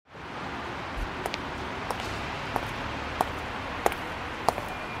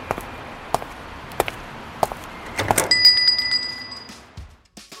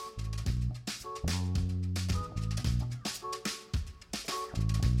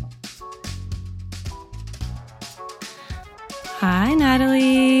Hi,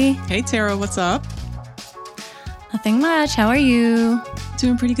 Natalie. Hey, Tara, what's up? Nothing much. How are you?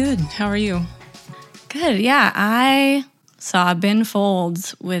 Doing pretty good. How are you? Good. Yeah, I saw Ben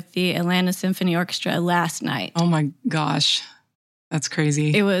Folds with the Atlanta Symphony Orchestra last night. Oh my gosh. That's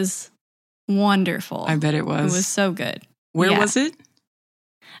crazy. It was wonderful. I bet it was. It was so good. Where was it?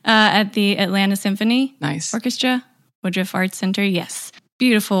 At the Atlanta Symphony Nice. Orchestra, Woodruff Arts Center. Yes.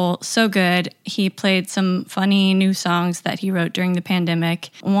 Beautiful. So good. He played some funny new songs that he wrote during the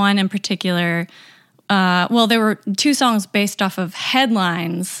pandemic. One in particular, there were two songs based off of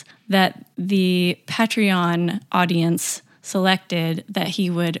headlines that the Patreon audience selected that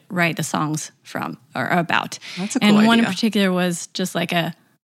he would write the songs from or about. That's a cool idea. And one in particular was just like a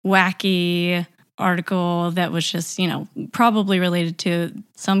wacky article that was just, probably related to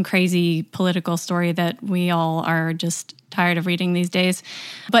some crazy political story that we all are just tired of reading these days.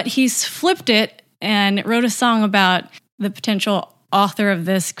 But he's flipped it and wrote a song about the potential author of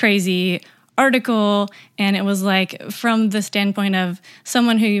this crazy article. And it was like from the standpoint of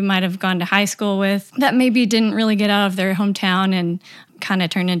someone who you might have gone to high school with that maybe didn't really get out of their hometown and kind of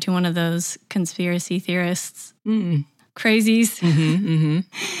turned into one of those conspiracy theorists. Crazies.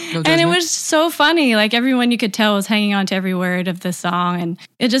 No and it was so funny. Like everyone you could tell was hanging on to every word of the song. And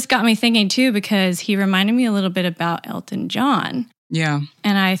it just got me thinking too, because he reminded me a little bit about Elton John. Yeah.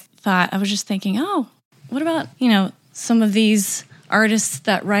 And I was just thinking, what about, some of these artists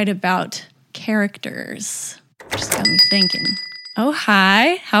that write about characters? Just got me thinking. Oh,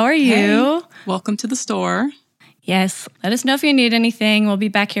 hi. How are you? Hey. Welcome to the store. Yes. Let us know if you need anything. We'll be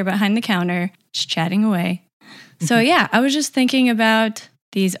back here behind the counter, just chatting away. So yeah, I was just thinking about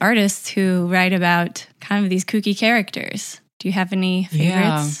these artists who write about kind of these kooky characters. Do you have any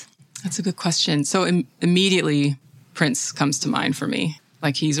favorites? Yeah, that's a good question. So immediately Prince comes to mind for me.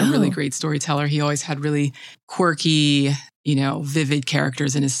 Like he's a really great storyteller. He always had really quirky, vivid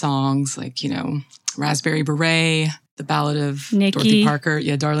characters in his songs, like, Raspberry Beret, The Ballad of Nikki. Dorothy Parker.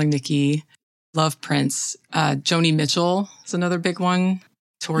 Yeah, Darling Nikki. Love Prince. Joni Mitchell is another big one.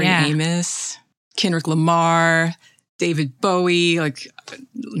 Tori Amos. Kendrick Lamar, David Bowie, like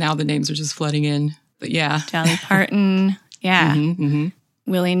now the names are just flooding in. But yeah. Dolly Parton. Yeah.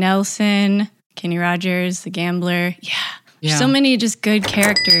 Willie Nelson, Kenny Rogers, The Gambler. Yeah. So many just good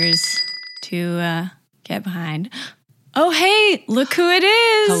characters to get behind. Oh, hey, look who it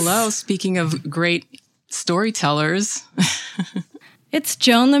is. Hello. Speaking of great storytellers. It's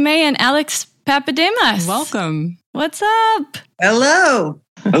Joan LeMay and Alex Pappademas. Welcome. What's up? Hello.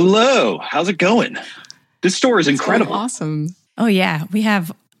 Hello. How's it going? This store is incredible. Awesome. Oh yeah, we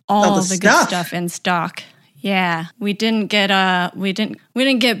have all the good stuff in stock. Yeah, we didn't get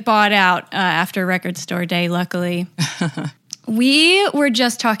bought out after Record Store Day, luckily. We were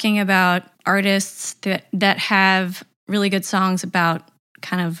just talking about artists that have really good songs about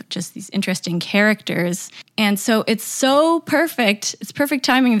kind of just these interesting characters. And so it's so perfect. It's perfect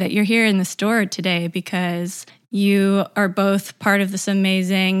timing that you're here in the store today because you are both part of this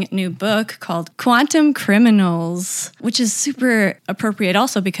amazing new book called Quantum Criminals, which is super appropriate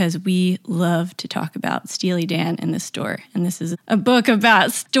also because we love to talk about Steely Dan in the store. And this is a book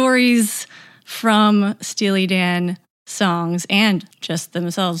about stories from Steely Dan songs and just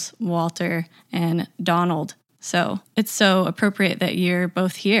themselves, Walter and Donald. So it's so appropriate that you're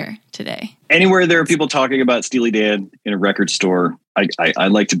both here today. Anywhere there are people talking about Steely Dan in a record store, I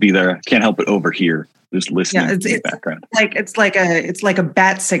like to be there. Can't help but overhear. Just listening in the background. It's like a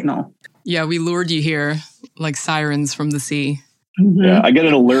bat signal. Yeah, we lured you here like sirens from the sea. Mm-hmm. Yeah, I get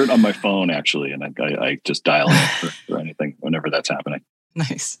an alert on my phone actually, and I just dial in for anything whenever that's happening.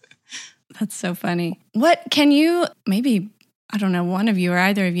 Nice. That's so funny. What can you maybe, I don't know, one of you or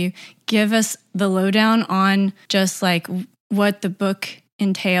either of you, give us the lowdown on just like what the book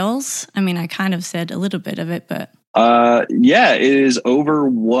entails? I mean, I kind of said a little bit of it, but... it is over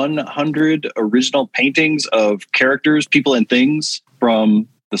 100 original paintings of characters, people, and things from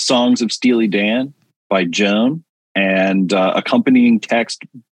the Songs of Steely Dan by Joan, and accompanying text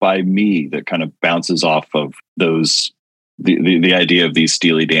by me that kind of bounces off of those the idea of these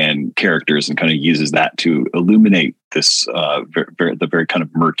Steely Dan characters and kind of uses that to illuminate this the very kind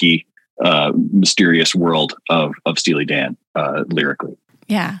of murky, mysterious world of Steely Dan lyrically.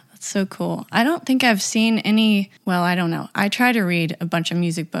 Yeah. So cool. I don't think I've seen any, I don't know. I try to read a bunch of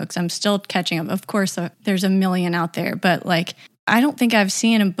music books. I'm still catching up. Of course, there's a million out there, but I don't think I've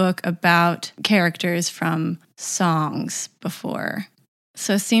seen a book about characters from songs before.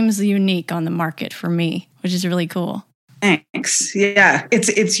 So it seems unique on the market for me, which is really cool. Thanks. Yeah,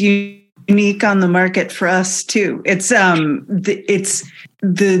 it's unique unique on the market for us too. It's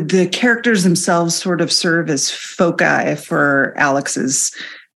the characters themselves sort of serve as foci for Alex's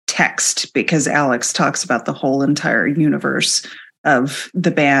text, because Alex talks about the whole entire universe of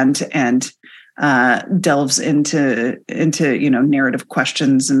the band and delves into narrative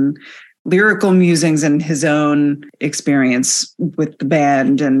questions and lyrical musings and his own experience with the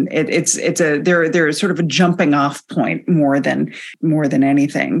band, and they're sort of a jumping off point more than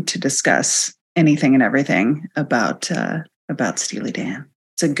anything to discuss anything and everything about Steely Dan.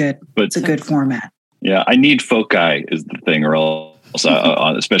 It's a good format. Yeah, I need foci is the thing, or else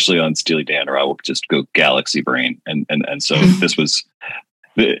especially on Steely Dan, or I will just go galaxy brain, and so this was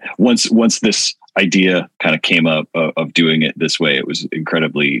once this idea kind of came up of doing it this way, it was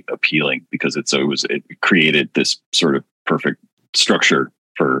incredibly appealing because it created this sort of perfect structure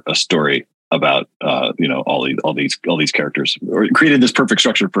for a story about all these characters, or it created this perfect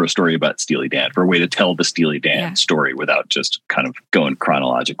structure for a story about Steely Dan, for a way to tell the Steely Dan story without just kind of going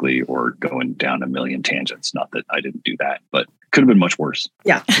chronologically or going down a million tangents. Not that I didn't do that, but could have been much worse.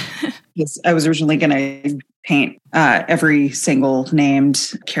 Yeah. Yes, I was originally going to paint every single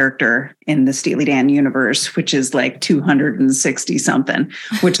named character in the Steely Dan universe, which is like 260 something,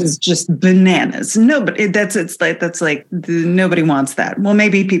 which is just bananas. Nobody nobody wants that. Well,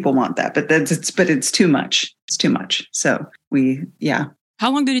 maybe people want that, but it's too much. It's too much. So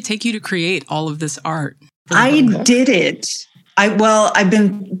How long did it take you to create all of this art? I did it. I've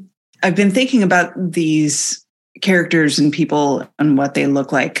been thinking about these characters and people and what they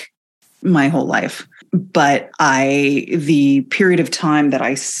look like my whole life. But the period of time that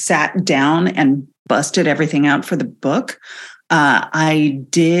I sat down and busted everything out for the book, I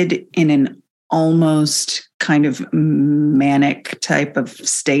did in an almost kind of manic type of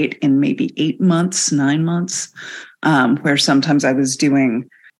state in maybe 9 months, where sometimes I was doing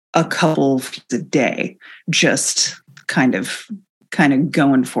a couple a day, just kind of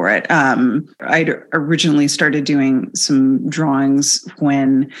going for it. I'd originally started doing some drawings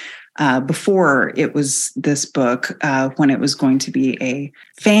when before it was this book, when it was going to be a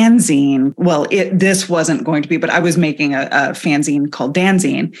fanzine. Well, this wasn't going to be, but I was making a fanzine called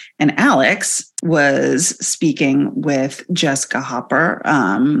Danzine, and Alex was speaking with Jessica Hopper,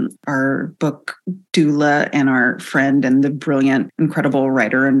 our book doula and our friend and the brilliant, incredible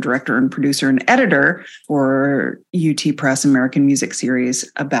writer and director and producer and editor for UT Press American Music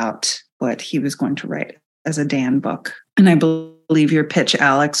Series, about what he was going to write as a Dan book. And I believe your pitch,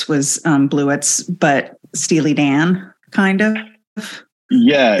 Alex, was Bluets, but Steely Dan, kind of.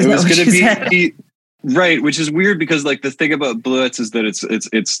 Yeah, it was going to be right, which is weird because like the thing about Bluets is that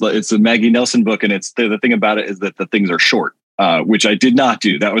it's a Maggie Nelson book, and it's the thing about it is that the things are short, which I did not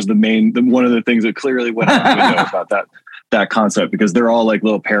do. That was one of the things that clearly went out the window about that concept, because they're all like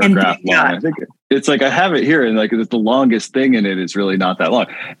little paragraph long. I think it's like I have it here, and like it's the longest thing in it. It's really not that long,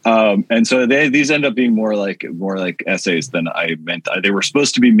 and so these end up being more like essays than I meant. They were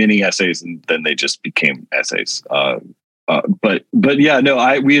supposed to be mini essays, and then they just became essays. But yeah,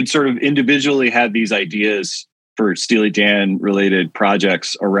 no, we had sort of individually had these ideas for Steely Dan related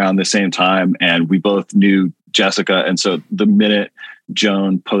projects around the same time, and we both knew Jessica, and so the minute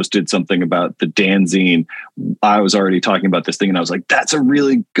Joan posted something about the Danzine, I was already talking about this thing, and I was like, that's a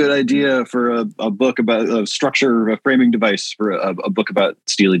really good idea for a book about a structure, a framing device for a book about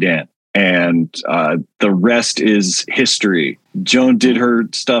Steely Dan. And the rest is history. Joan did her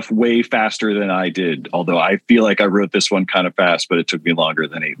stuff way faster than I did, although I feel like I wrote this one kind of fast, but it took me longer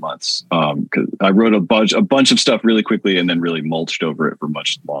than 8 months. Because I wrote a bunch of stuff really quickly and then really mulched over it for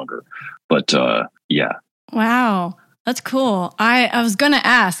much longer. But yeah. Wow. That's cool. I was going to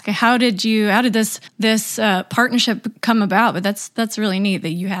ask, how did this partnership come about? But that's really neat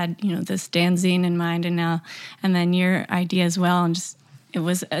that you had, this Danzine in mind, and then your idea as well. And just, it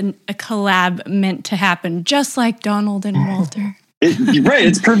was a collab meant to happen, just like Donald and Walter. Right.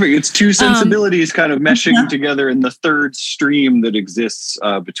 It's perfect. It's two sensibilities kind of meshing together, and the third stream that exists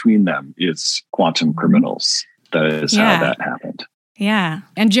between them is Quantum Criminals. That is how that happened. Yeah.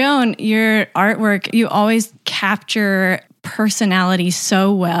 And Joan, your artwork, you always capture personality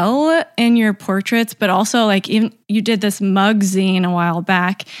so well in your portraits, but also like even you did this mug zine a while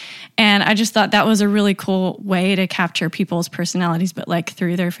back. And I just thought that was a really cool way to capture people's personalities, but like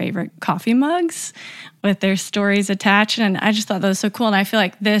through their favorite coffee mugs with their stories attached. And I just thought that was so cool. And I feel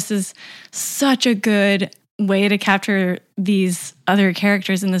like this is such a good way to capture these other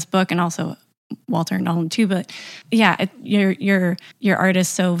characters in this book, and also Walter and Donald too, but yeah, your art is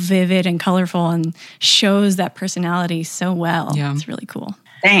so vivid and colorful and shows that personality so well. Yeah. It's really cool.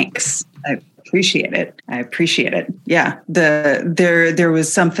 Thanks. appreciate it. I appreciate it. Yeah. There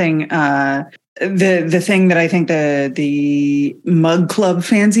was something, the thing that I think the Mug Club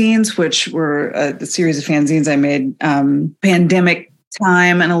fanzines, which were the series of fanzines I made pandemic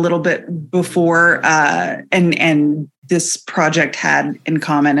time and a little bit before, and this project had in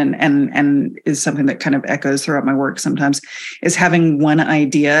common, and is something that kind of echoes throughout my work sometimes, is having one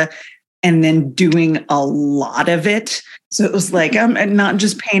idea and then doing a lot of it. So it was like, I'm not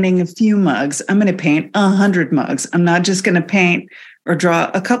just painting a few mugs. I'm going to paint 100 mugs. I'm not just going to paint or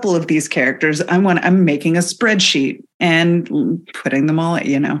draw a couple of these characters. I'm making a spreadsheet and putting them all,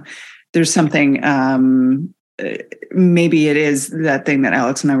 there's something, maybe it is that thing that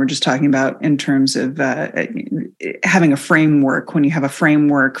Alex and I were just talking about in terms of having a framework. When you have a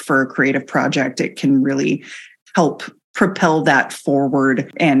framework for a creative project, it can really help propel that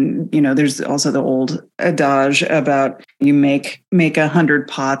forward. And, there's also the old adage about you make 100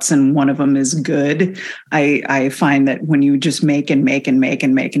 pots and one of them is good. I find that when you just make and make and make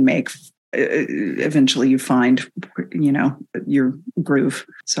and make and make, eventually you find, your groove.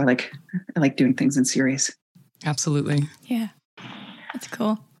 So I like doing things in series. Absolutely. Yeah. That's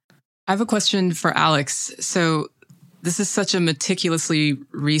cool. I have a question for Alex. So this is such a meticulously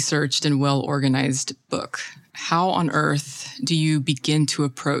researched and well-organized book. How on earth do you begin to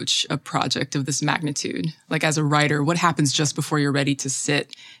approach a project of this magnitude? Like, as a writer, what happens just before you're ready to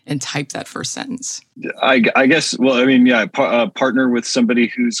sit and type that first sentence? I guess, partner with somebody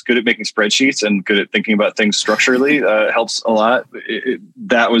who's good at making spreadsheets and good at thinking about things structurally helps a lot.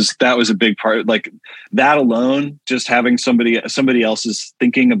 That was a big part. Like that alone, just having somebody else's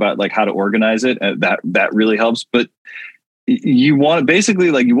thinking about like how to organize it, that really helps. But you want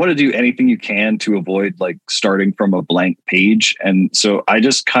to do anything you can to avoid like starting from a blank page. And so I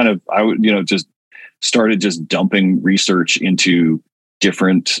just just started just dumping research into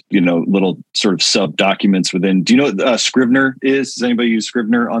different, little sort of sub documents within. Do you know what Scrivener is? Does anybody use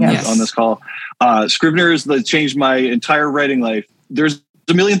Scrivener on this call? Scrivener changed my entire writing life. There's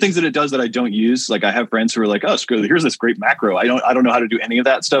a million things that it does that I don't use. Like I have friends who are like, oh, here's this great macro. I don't know how to do any of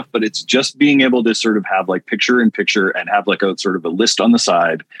that stuff, but it's just being able to sort of have like picture in picture and have like a sort of a list on the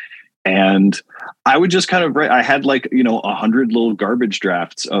side. And I would just kind of write, I had like, 100 little garbage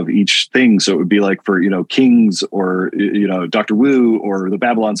drafts of each thing. So it would be like for, Kings or, Dr. Wu or the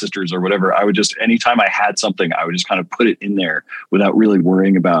Babylon Sisters or whatever. I would just, anytime I had something, I would just kind of put it in there without really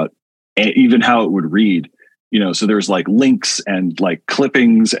worrying about even how it would read. So there's like links and like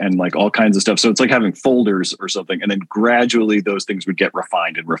clippings and like all kinds of stuff. So it's like having folders or something. And then gradually those things would get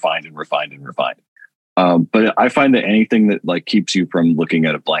refined and refined and refined and refined. But I find that anything that like keeps you from looking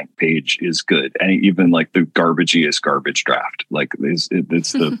at a blank page is good. And even like the garbagiest garbage draft, like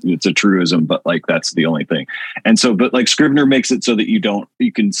it's a truism, but like that's the only thing. And so, but like Scrivener makes it so that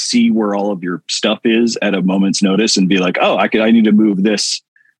you can see where all of your stuff is at a moment's notice and be like, oh, I need to move this.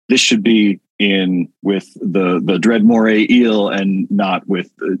 This should be in with the Dreadmore eel and not with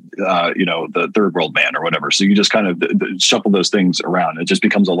the Third World Man or whatever. So you just kind of shuffle those things around. It just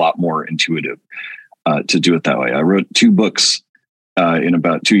becomes a lot more intuitive to do it that way. I wrote 2 books in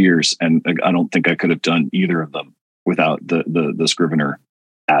about 2 years, and I don't think I could have done either of them without the Scrivener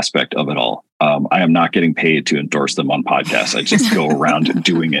aspect of it all. I am not getting paid to endorse them on podcasts. I just go around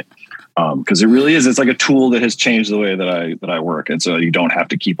doing it. Because it really is, it's like a tool that has changed the way that I work. And so you don't have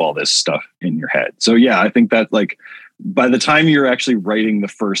to keep all this stuff in your head. So yeah, I think that like by the time you're actually writing the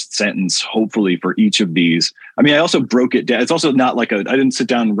first sentence, hopefully for each of these, I mean, I also broke it down. It's also not like I didn't sit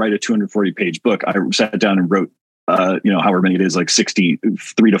down and write a 240 page book. I sat down and wrote, however many it is, like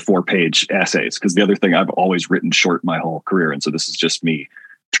 63 to 4 page essays. Because the other thing, I've always written short my whole career. And so this is just me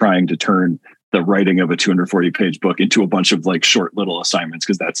trying to turn the writing of a 240 page book into a bunch of like short little assignments.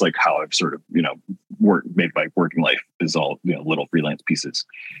 Cause that's like how I've sort of, made my working life is all, little freelance pieces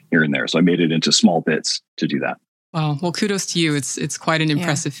here and there. So I made it into small bits to do that. Wow. Well, kudos to you. It's quite an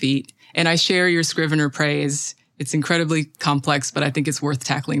impressive feat. And I share your Scrivener praise. It's incredibly complex, but I think it's worth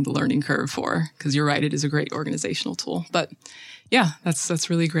tackling the learning curve for, because you're right. It is a great organizational tool, but yeah, that's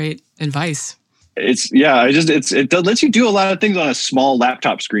really great advice. It lets you do a lot of things on a small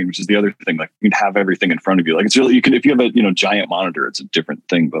laptop screen, which is the other thing. Like you can have everything in front of you. Like it's really, you can, if you have a, giant monitor, it's a different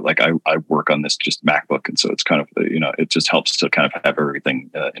thing. But like I work on this just MacBook. And so it's kind of, it just helps to kind of have everything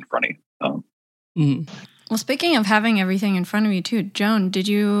in front of you. Well, speaking of having everything in front of you too, Joan, did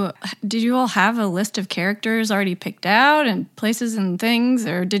you all have a list of characters already picked out and places and things,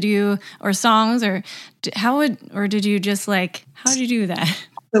 or songs, or how did you do that?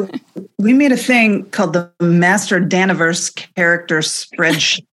 So we made a thing called the Master Daniverse character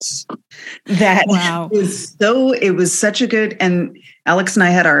spreadsheets. That it was such a good, and Alex and I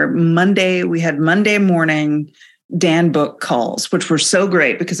had Monday morning Dan book calls, which were so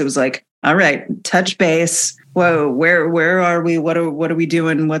great because it was like, all right, touch base. Whoa, where are we? What are we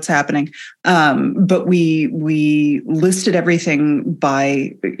doing? What's happening? But we listed everything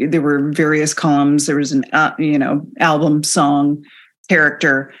by, there were various columns. There was an album, song,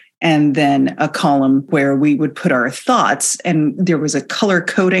 character, and then a column where we would put our thoughts. And there was a color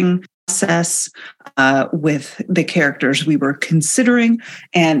coding process with the characters we were considering.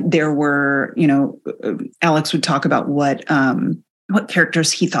 And there were, Alex would talk about what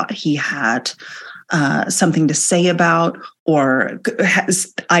characters he thought he had something to say about, or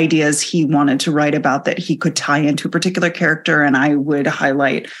has ideas he wanted to write about that he could tie into a particular character. And I would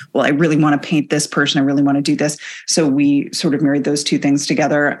highlight, well, I really want to paint this person. I really want to do this. So we sort of married those two things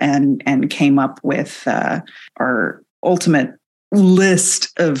together and came up with our ultimate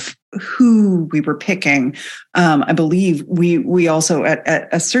list of who we were picking. I believe we also at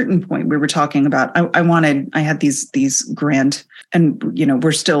a certain point we were talking about, I had these grand, and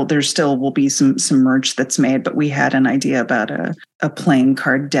there still will be some merch that's made, but we had an idea about a playing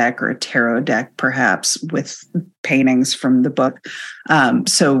card deck or a tarot deck, perhaps with paintings from the book.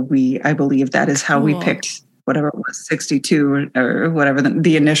 So I believe that is how we picked whatever it was, 62 or whatever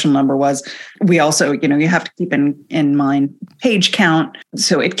the initial number was. We also, you have to keep in mind page count.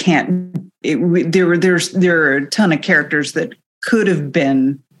 So it can't, there are a ton of characters that could have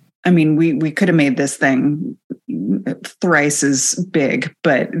been, we could have made this thing thrice as big,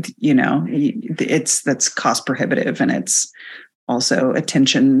 but that's cost prohibitive, and it's also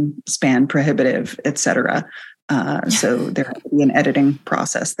attention span prohibitive, et cetera. So there has to be an editing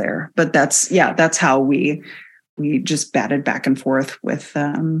process there, but that's how we just batted back and forth with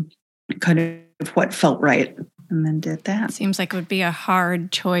kind of what felt right, and then did that. Seems like it would be a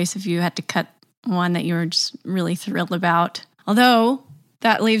hard choice if you had to cut one that you were just really thrilled about. Although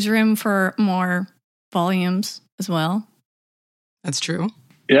that leaves room for more volumes as well. That's true.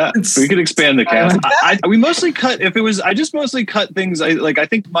 Yeah, we could expand the cast. We mostly cut. I just mostly cut things. I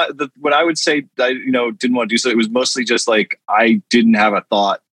think what I would say, didn't want to do so. It was mostly just like I didn't have a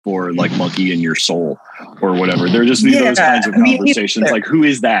thought for like monkey in your soul or whatever. There just be those kinds of conversations. Like, who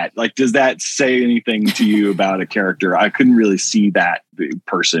is that? Like, does that say anything to you about a character? I couldn't really see that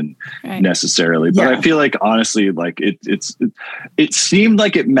person necessarily, but I feel like honestly, like it seemed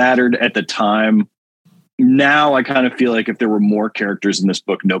like it mattered at the time. Now I kind of feel like if there were more characters in this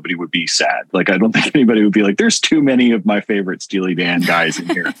book, nobody would be sad. Like, I don't think anybody would be like, there's too many of my favorite Steely Dan guys in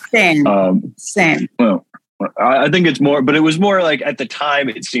here. Same. Well, I think it's more, but it was more like at the time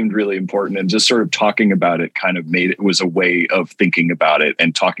it seemed really important, and just sort of talking about it kind of was a way of thinking about it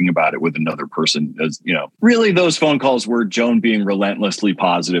and talking about it with another person. As really those phone calls were Joan being relentlessly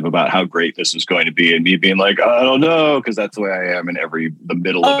positive about how great this was going to be, and me being like, I don't know, because that's the way I am in the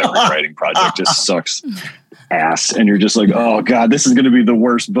middle of every writing project. Just sucks ass, and you're just like, oh god, this is going to be the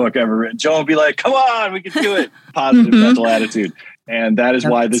worst book ever. And Joan would be like, come on, we can do it. Positive mental attitude, and that is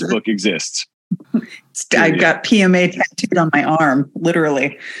why this book exists. I've got PMA tattooed on my arm,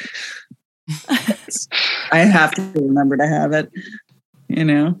 literally. I have to remember to have it,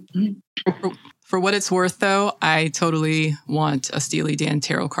 For what it's worth, though, I totally want a Steely Dan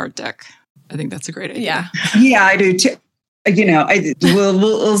tarot card deck. I think that's a great idea. Yeah, I do too.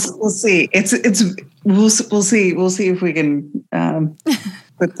 We'll see. We'll see. We'll see if we can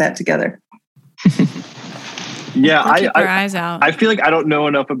put that together. Yeah, keep our eyes out. I feel like I don't know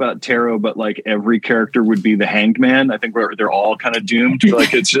enough about tarot, but like every character would be the Hanged Man. I think they're all kind of doomed.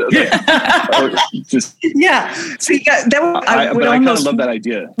 Like it's just, yeah. So you got that. I kind of love that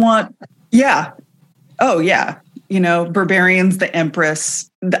idea. Oh yeah. Barbarians, the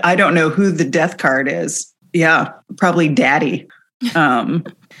Empress. I don't know who the death card is. Yeah, probably Daddy. Now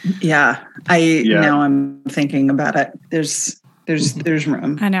I'm thinking about it. There's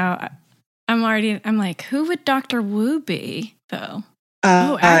room. I know. I'm like, who would Dr. Wu be, though?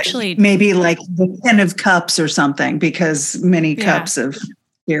 Actually. Maybe like the 10 of Cups or something, because many cups of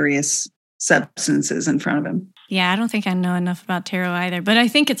various substances in front of him. Yeah, I don't think I know enough about tarot either, but I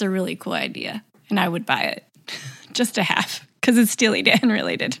think it's a really cool idea, and I would buy it just to have, because it's Steely Dan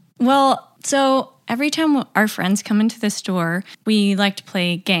related. Well, so every time our friends come into the store, we like to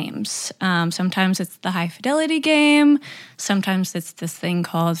play games. Sometimes it's the high fidelity game. Sometimes it's this thing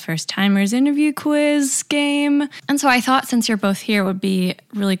called First Timers Interview Quiz game. And so I thought, since you're both here, it would be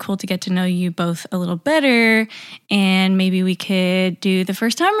really cool to get to know you both a little better. And maybe we could do the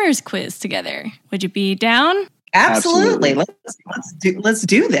First Timers Quiz together. Would you be down? Absolutely. Let's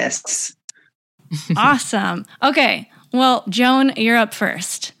do this. Awesome. Okay. Well, Joan, you're up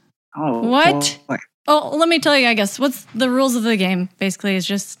first. Oh, what? Boy. Oh, let me tell you, I guess, what's the rules of the game, basically, is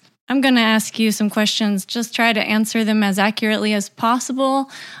just I'm going to ask you some questions. Just try to answer them as accurately as possible.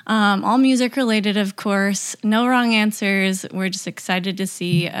 All music related, of course. No wrong answers. We're just excited to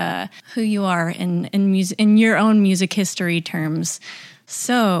see who you are in your own music history terms.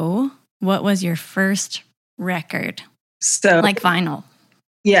 So, what was your first record? So, like vinyl.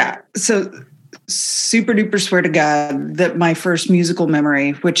 Yeah. So, super duper swear to God that my first musical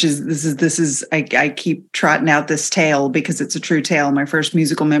memory, which is this is I keep trotting out this tale because it's a true tale. My first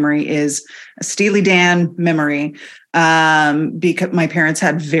musical memory is a Steely Dan memory, because my parents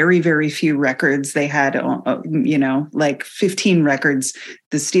had very, very few records. They had like 15 records.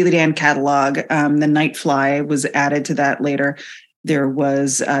 The Steely Dan catalog, the Nightfly was added to that later. There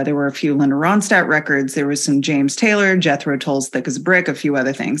were a few Linda Ronstadt records. There was some James Taylor, Jethro Tull's Thick as a Brick, a few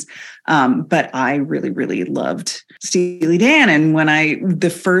other things. But I really, really loved Steely Dan. And when my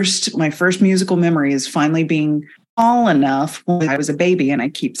first musical memory is finally being tall enough when I was a baby, and I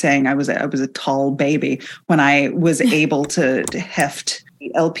keep saying I was a tall baby, when I was able to heft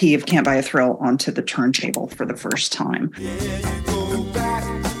the LP of Can't Buy a Thrill onto the turntable for the first time.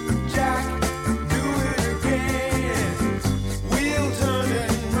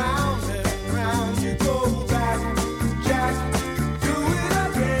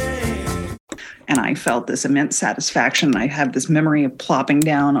 And I felt this immense satisfaction. I have this memory of plopping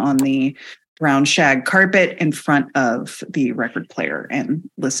down on the brown shag carpet in front of the record player and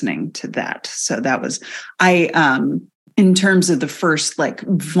listening to that. So that was, in terms of the first like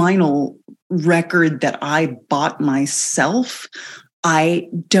vinyl record that I bought myself, I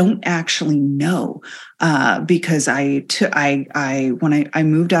don't actually know, because when I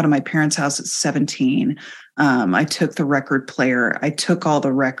moved out of my parents' house at 17, I took the record player, I took all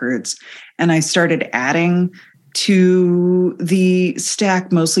the records, and I started adding to the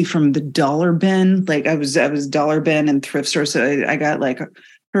stack, mostly from the dollar bin. Like I was dollar bin and thrift store. So I got like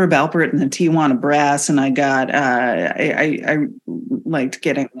Herb Alpert and the Tijuana Brass, and I got I liked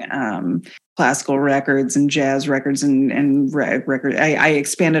getting classical records and jazz records and records. I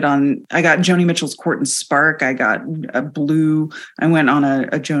expanded on. I got Joni Mitchell's Court and Spark. I got a Blue. I went on a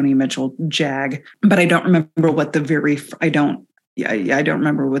Joni Mitchell Jag, but I don't remember what I don't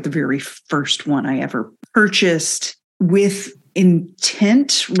remember what the very first one I ever purchased with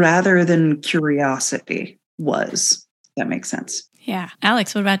intent rather than curiosity was. That makes sense. Yeah.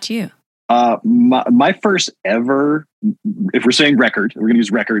 Alex, what about you? My first ever, if we're saying record, we're going to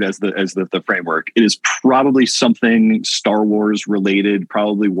use record as the framework. It is probably something Star Wars related,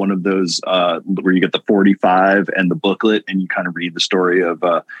 probably one of those where you get the 45 and the booklet and you kind of read the story of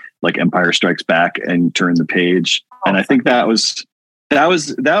like Empire Strikes Back and turn the page. And I think that was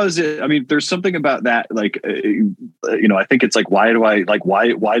it. I mean, there's something about that, like, I think it's like, why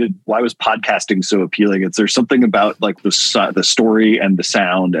was podcasting so appealing? There's something about like the story and the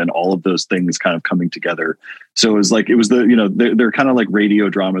sound and all of those things kind of coming together. So they're kind of like radio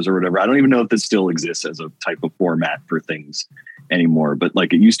dramas or whatever. I don't even know if this still exists as a type of format for things anymore, but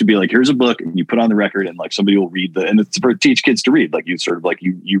like it used to be like, here's a book and you put on the record and like somebody will read and it's for teach kids to read. Like you sort of like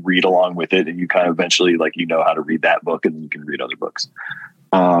you read along with it and you kind of eventually like, how to read that book and you can read other books.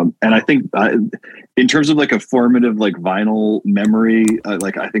 And I think in terms of like a formative, like vinyl memory,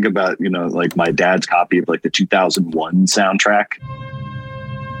 like I think about, like my dad's copy of like the 2001 soundtrack.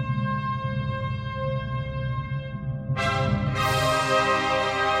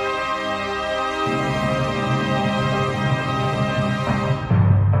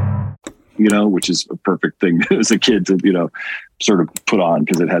 Which is a perfect thing as a kid to, sort of put on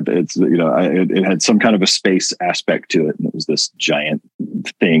because it had some kind of a space aspect to it. And it was this giant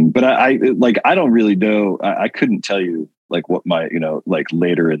thing, but I don't really know. I couldn't tell you like what my, like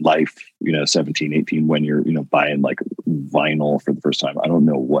later in life, 17, 18, when you're, buying like vinyl for the first time, I don't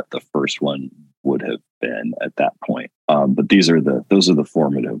know what the first one would have been at that point. But those are the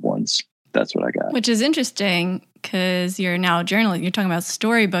formative ones. That's what I got. Which is interesting because you're now a journalist. You're talking about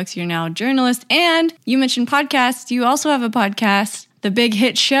storybooks. You're now a journalist. And you mentioned podcasts. You also have a podcast, The Big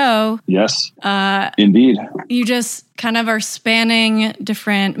Hit Show. Yes, indeed. You just kind of are spanning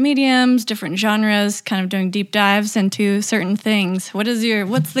different mediums, different genres, kind of doing deep dives into certain things. What's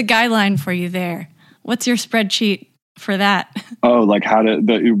the guideline for you there? What's your spreadsheet for that? Oh, like how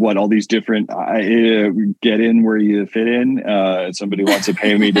to all these different get in where you fit in. If somebody wants to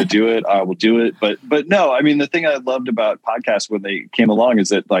pay me to do it, I will do it. But no, I mean, the thing I loved about podcasts when they came along is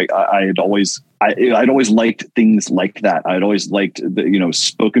that like I'd always liked things like that. I'd always liked the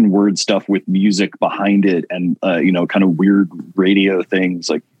spoken word stuff with music behind it and kind of weird radio things.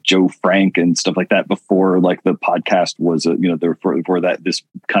 Like Joe Frank and stuff like that before like the podcast was before that this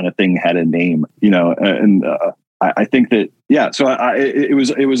kind of thing had a name, I think that, so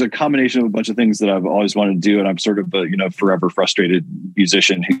it was a combination of a bunch of things that I've always wanted to do. And I'm sort of a, forever frustrated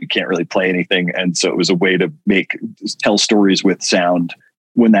musician who can't really play anything. And so it was a way to tell stories with sound.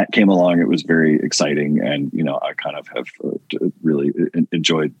 When that came along, it was very exciting. And, I kind of have really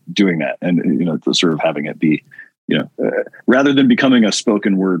enjoyed doing that. And, sort of having it be, rather than becoming a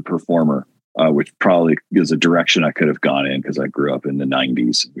spoken word performer, which probably is a direction I could have gone in because I grew up in the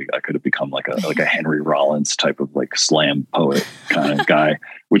 90s. I could have become like a Henry Rollins type of like slam poet kind of guy,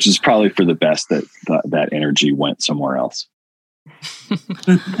 which is probably for the best that energy went somewhere else. You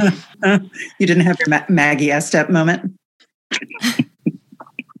didn't have your Maggie Estep moment?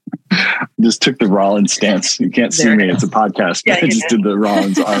 Just took the Rollins stance. You can't see me. It's a podcast. Yeah, I just did the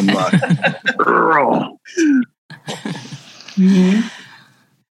Rollins arm lock. Mm-hmm.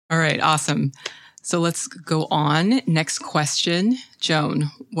 All right. Awesome. So let's go on. Next question.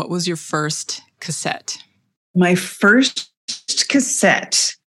 Joan, what was your first cassette? My first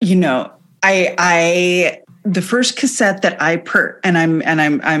cassette, the first cassette that I I'm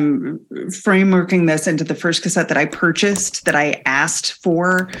frameworking this into the first cassette that I purchased that I asked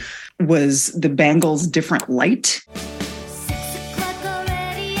for was the Bangles' Different Light.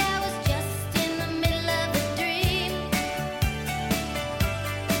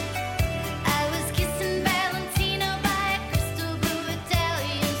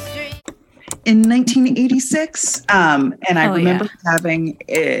 In 1986. And I remember having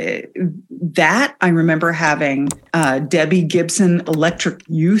that. I remember having Debbie Gibson Electric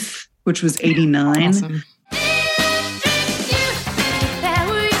Youth, which was 89. Awesome.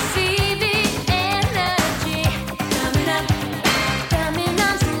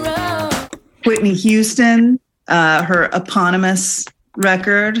 Whitney Houston, her eponymous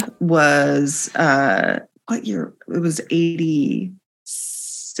record was, what year? It was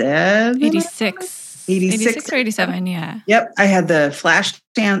 86 or 87, yeah. Yep, I had the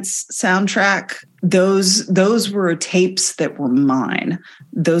Flashdance soundtrack. Those were tapes that were mine.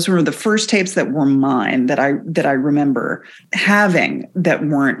 Those were the first tapes that were mine that I remember having that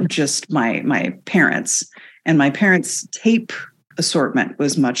weren't just my parents'. And my parents' tape assortment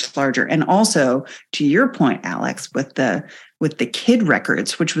was much larger. And also, to your point, Alex, with the kid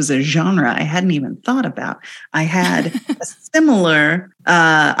records, which was a genre I hadn't even thought about. I had a similar.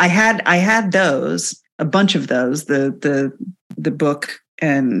 I had those, a bunch of those, the book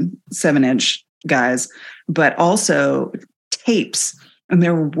and 7-inch guys, but also tapes. And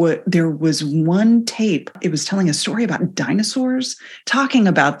there was one tape. It was telling a story about dinosaurs. Talking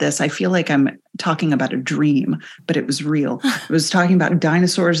about this, I feel like I'm talking about a dream, but it was real. It was talking about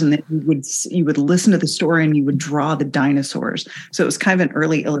dinosaurs, and then you would listen to the story and you would draw the dinosaurs. So it was kind of an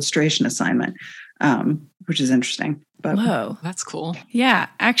early illustration assignment, which is interesting. But whoa, that's cool. Yeah,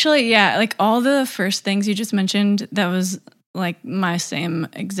 actually, yeah, like all the first things you just mentioned, that was like my same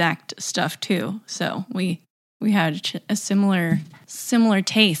exact stuff too. So we had a similar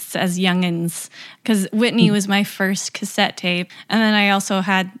tastes as youngins, because Whitney was my first cassette tape. And then I also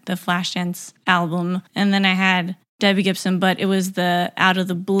had the Flashdance album. And then I had Debbie Gibson, but it was the Out of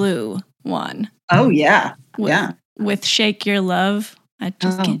the Blue one. Oh, yeah. With Shake Your Love. I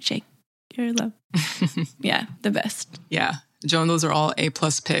just can't shake your love. Yeah, the best. Yeah. Joan, those are all A+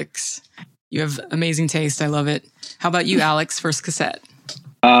 picks. You have amazing taste. I love it. How about you, Alex? First cassette?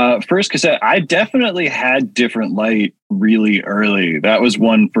 First cassette, I definitely had Different Light really early. That was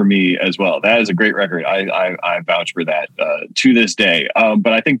one for me as well. That is a great record. I vouch for that to this day.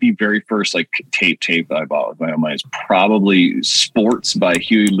 But I think the very first like tape I bought with my own money is probably Sports by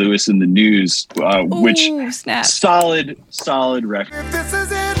Huey Lewis and the News, which snap. solid record. If this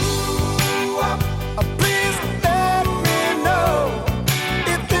is it, please let me know.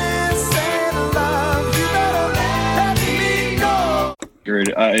 If this ain't love, you better let me know.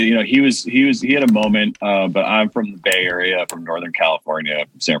 He had a moment, but I'm from the Bay Area, from Northern California,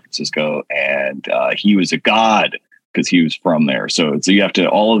 from San Francisco, and he was a god because he was from there. So you have to,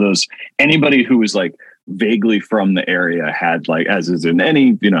 all of those, anybody who was like vaguely from the area had, like, as is in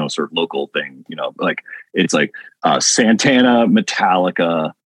any, sort of local thing, like it's like Santana,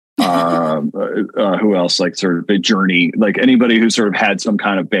 Metallica, who else, like sort of a Journey, like anybody who sort of had some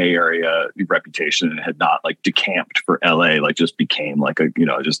kind of Bay Area reputation and had not like decamped for LA, like just became like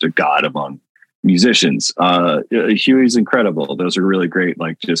just a god among musicians. Huey's incredible. Those are really great,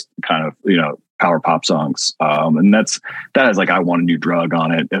 like just kind of, power pop songs. And that has like I Want a New Drug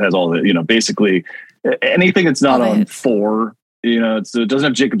on it. It has all the, basically anything that's not on 4 it doesn't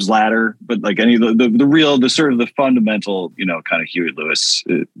have Jacob's Ladder, but like any of the real, the sort of the fundamental, kind of Huey Lewis,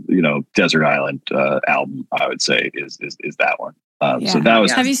 Desert Island album, I would say is that one. So that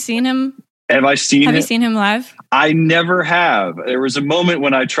was. Have you seen him? Have I seen? Have you seen him live? I never have. There was a moment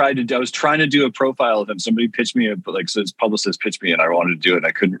when I was trying to do a profile of him. Somebody pitched me, so his publicist pitched me, and I wanted to do it. And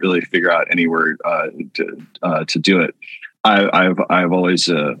I couldn't really figure out anywhere to do it. I've always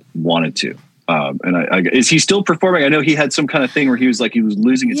wanted to. And is he still performing? I know he had some kind of thing where he was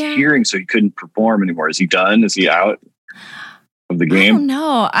losing his hearing, so he couldn't perform anymore. Is he done? Is he out of the game? I don't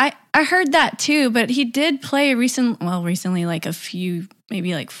know. I heard that too, but he did play recently, like a few,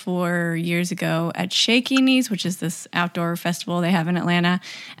 maybe like 4 years ago at Shaky Knees, which is this outdoor festival they have in Atlanta.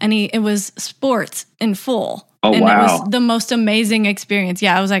 And it was sports in full. Oh, and wow. It was the most amazing experience.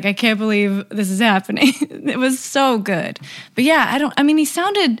 Yeah, I was like, I can't believe this is happening. It was so good. But yeah, he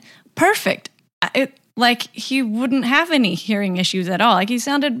sounded perfect. Like he wouldn't have any hearing issues at all. Like he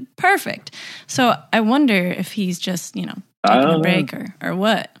sounded perfect. So I wonder if he's just, taking a break or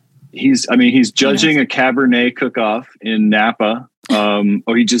what. He's judging a Cabernet cook-off in Napa.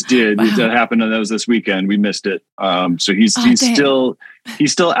 He just did. Wow. That happened, and that was this weekend. We missed it. So he's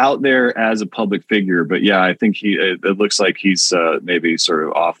still out there as a public figure. But yeah, I think it looks like he's maybe sort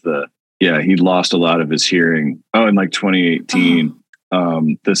of off he lost a lot of his hearing. In like 2018.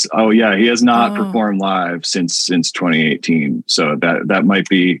 He has not performed live since 2018. So that might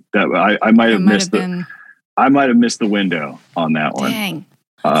be that I might have missed the window on that one. Dang.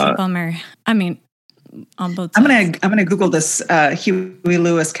 That's a bummer. On both I'm sides. gonna Google this Huey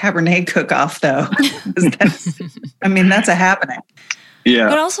Lewis Cabernet cook-off though. That's a happening. Yeah.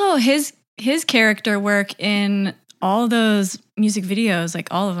 But also his character work in all those music videos, like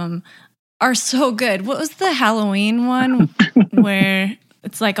all of them, are so good. What was the Halloween one where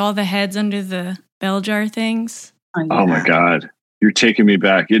it's like all the heads under the bell jar things? Oh my God. You're taking me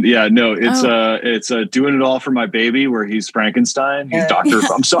back. It's Doing It All for My Baby, where he's Frankenstein. He's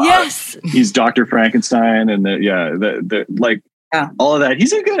I'm sorry. Yes. He's Dr. Frankenstein. And all of that.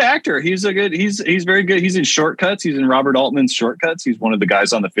 He's a good actor. He's very good. He's in Shortcuts. He's in Robert Altman's Shortcuts. He's one of the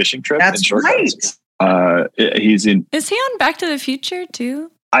guys on the fishing trip. That's in Shortcuts. right. Is he on Back to the Future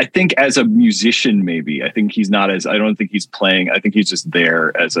too? I think as a musician, maybe. I think he's not I don't think he's playing. I think he's just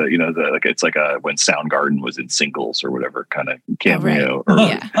there as a, it's like when Soundgarden was in Singles or whatever kind of cameo. Oh,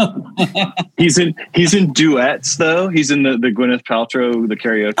 right. Yeah. He's in duets though. He's in the Gwyneth Paltrow, the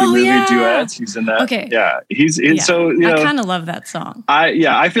karaoke movie duets. He's in that. Okay. Yeah. So, I kind of love that song.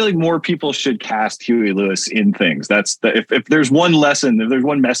 I feel like more people should cast Huey Lewis in things. That's if there's one lesson, if there's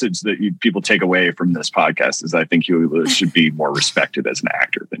one message that people take away from this podcast is I think Huey Lewis should be more respected as an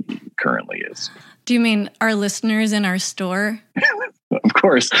actor than he currently is. Do you mean our listeners in our store? Of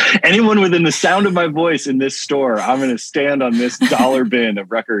course. Anyone within the sound of my voice in this store, I'm going to stand on this dollar bin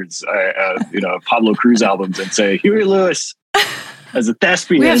of records, Pablo Cruz albums and say, Huey Lewis as a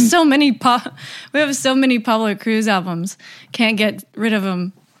thespian. We have so many Pablo Cruz albums. Can't get rid of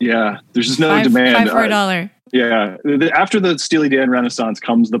them. Yeah. There's just no demand. $5 for $1. Yeah. After the Steely Dan Renaissance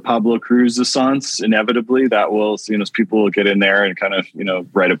comes the Pablo Cruz-essence. Inevitably, that will, people will get in there and kind of,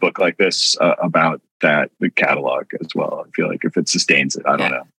 write a book like this about the catalog as well. I feel like if it sustains it, I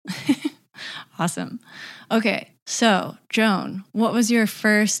don't know. Awesome. Okay. So, Joan, what was your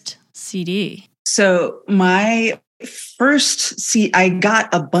first CD? So my first I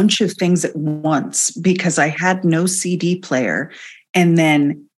got a bunch of things at once because I had no CD player. And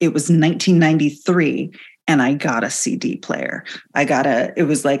then it was 1993. And I got a CD player. It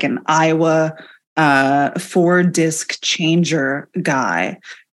was like an Iowa 4-disc changer guy.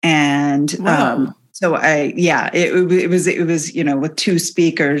 And so it was, with 2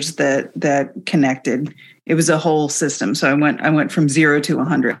 speakers that connected. It was a whole system. So I went from 0 to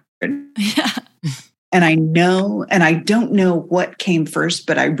 100. Yeah. And I don't know what came first,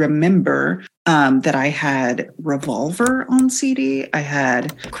 but I remember that I had Revolver on CD. I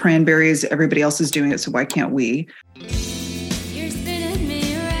had Cranberries. Everybody else is doing it, so why can't we? You're spinning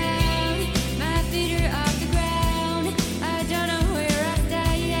me around. My feet are off the ground. I don't know where I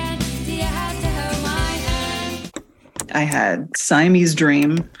stand. Do you have to hold my hand? I had Siamese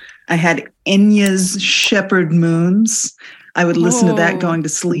Dream. I had Enya's Shepherd Moons. I would listen to that going to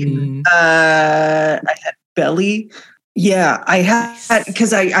sleep. Mm. I had Belly. Yeah, I had,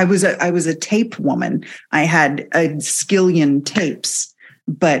 because I was a tape woman. I had a skillion tapes,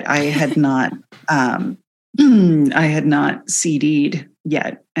 but I had not CD'd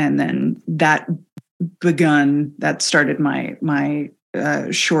yet. And then that started my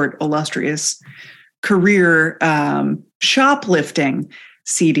short illustrious career shoplifting.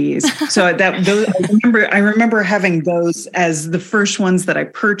 CDs. So I remember having those as the first ones that I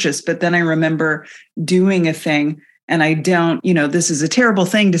purchased, but then I remember doing a thing, and I don't, this is a terrible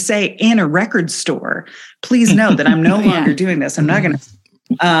thing to say in a record store. Please know that I'm no longer doing this. I'm not going to.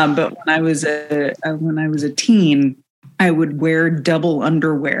 But when I was a teen, I would wear double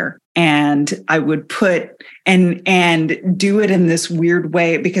underwear, and I would put and do it in this weird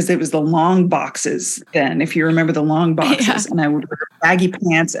way because it was the long boxes then, if you remember the long boxes. And I would wear baggy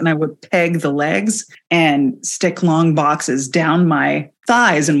pants, and I would peg the legs and stick long boxes down my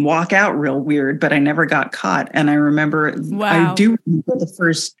thighs and walk out real weird, but I never got caught. And I remember, I do remember the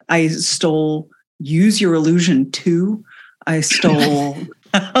first, I stole Use Your Illusion 2. I stole...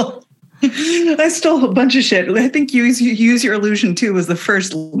 I stole a bunch of shit. I think Use Your Illusion 2 was the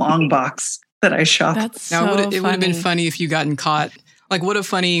first long box that I shopped. That's now, so it would have been funny if you gotten caught. Like, what a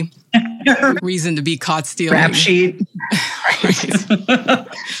funny reason to be caught stealing. Rap sheet.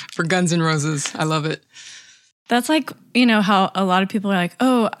 For Guns N' Roses. I love it. That's like, how a lot of people are like,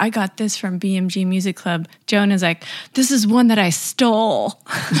 oh, I got this from BMG Music Club. Joan is like, this is one that I stole.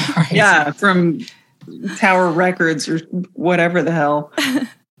 Yeah, from Tower Records or whatever the hell.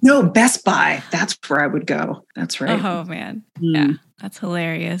 No, Best Buy. That's where I would go. That's right. Oh, man. Yeah, that's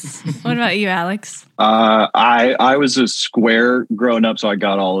hilarious. What about you, Alex? I was a square growing up, so I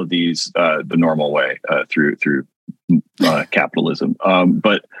got all of these the normal way through capitalism.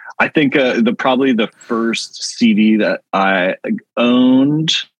 But I think probably the first CD that I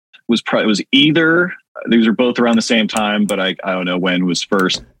owned was either, these are both around the same time, but I don't know when was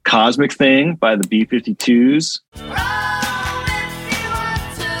first. Cosmic Thing by the B-52s.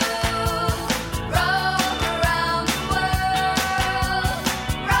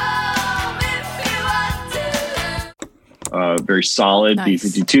 Very solid. Nice.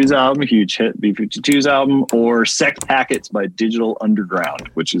 B-52s album, huge hit B-52s album, or Sex Packets by Digital Underground,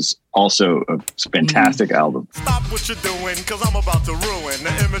 which is also a fantastic album. Stop what you're doing, because I'm about to ruin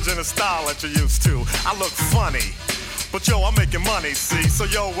the image and the style that you're used to. I look funny, but I'm making money, see? So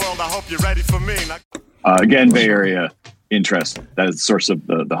world, I hope you're ready for me. Again, Bay Area interest. That is the source of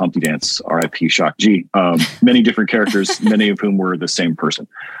the Humpty Dance, R.I.P. Shock G. Many different characters, many of whom were the same person.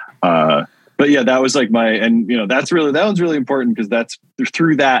 But yeah, that was like that one's really important because that's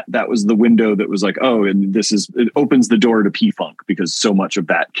through that was the window that was like, oh, and it opens the door to P-Funk because so much of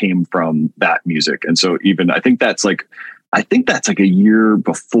that came from that music. And so even I think that's like a year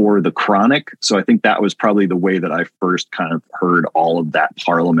before the Chronic. So I think that was probably the way that I first kind of heard all of that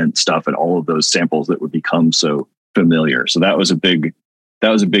Parliament stuff and all of those samples that would become so familiar. So that was a big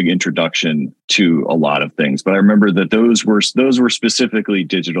introduction to a lot of things. But I remember that those were specifically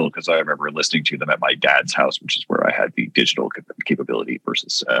digital because I remember listening to them at my dad's house, which is where I had the digital capability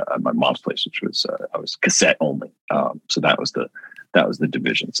versus at my mom's place, which was I was cassette only. So that was the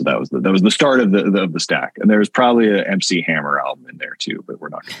division. So that was the start of the stack. And there was probably an MC Hammer album in there too, but we're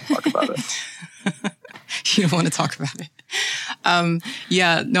not going to talk about it. You don't want to talk about it. I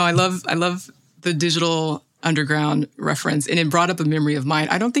love the Digital Underground reference, and it brought up a memory of mine.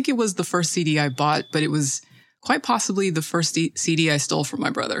 I don't think it was the first CD I bought, but it was quite possibly the first CD I stole from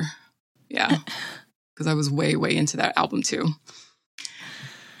my brother. Yeah, because I was way, way into that album too.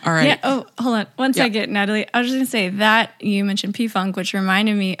 All right. Yeah. Oh, hold on. One second, Natalie. I was just going to say that you mentioned P-Funk, which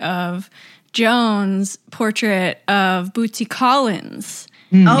reminded me of Joan's portrait of Bootsy Collins.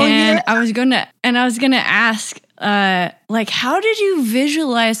 I was going to ask, how did you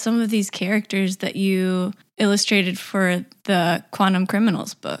visualize some of these characters that you illustrated for the Quantum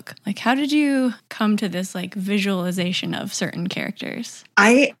Criminals book? Like, how did you come to this visualization of certain characters?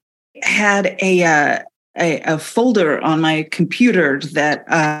 I had a folder on my computer that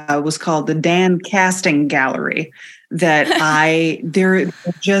was called the Dan Casting Gallery that I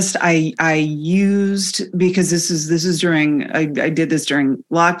used because this is during I did this during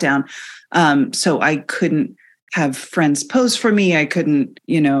lockdown, so I couldn't have friends pose for me. I couldn't,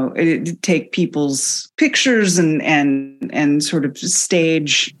 take people's pictures and sort of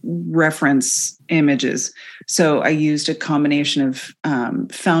stage reference images. So I used a combination of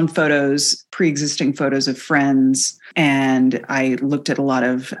found photos, pre-existing photos of friends, and I looked at a lot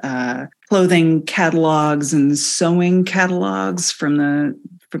of clothing catalogs and sewing catalogs from the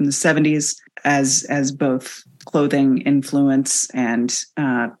 70s as both clothing influence and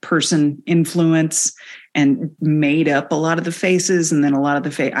person influence, and made up a lot of the faces. And then a lot of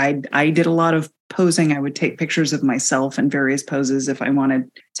the I did a lot of posing. I would take pictures of myself in various poses if I wanted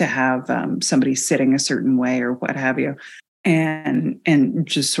to have somebody sitting a certain way or what have you, and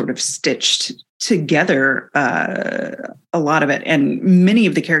just sort of stitched together a lot of it. And many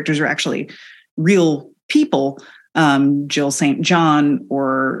of the characters are actually real people Jill St. John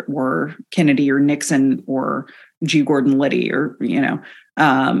or Kennedy or Nixon or G. Gordon Liddy or,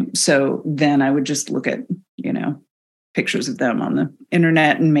 so then I would just look at, pictures of them on the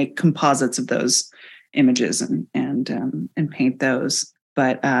internet and make composites of those images and paint those.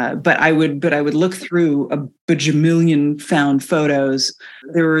 But I would look through a bajillion found photos.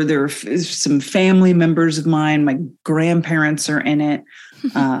 There were some family members of mine. My grandparents are in it.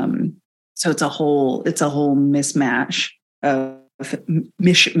 So it's a whole mishmash of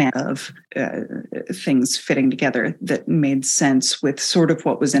things fitting together that made sense with sort of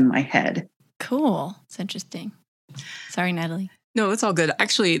what was in my head. Cool. It's interesting. Sorry, Natalie. No, it's all good.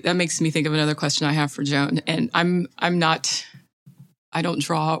 Actually, that makes me think of another question I have for Joan. And I don't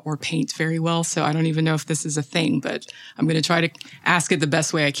draw or paint very well, so I don't even know if this is a thing, but I'm going to try to ask it the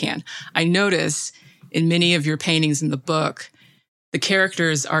best way I can. I notice in many of your paintings in the book, the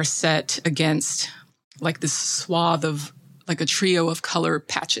characters are set against like this swath of like a trio of color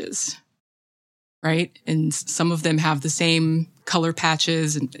patches, right? And some of them have the same color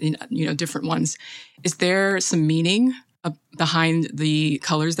patches and different ones. Is there some meaning behind the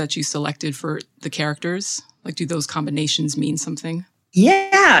colors that you selected for the characters? Like, do those combinations mean something?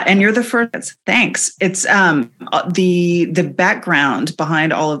 Yeah, and you're the first. Thanks. It's the background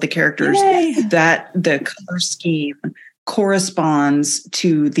behind all of the characters. Yay. That the color scheme corresponds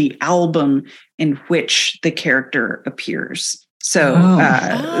to the album in which the character appears. So,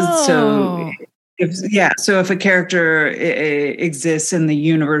 if a character exists in the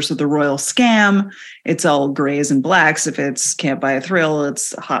universe of the Royal Scam, it's all grays and blacks. If it's Can't Buy a Thrill,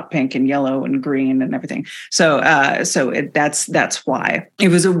 it's hot pink and yellow and green and everything. That's why it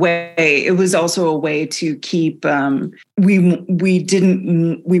was a way. It was also a way to keep.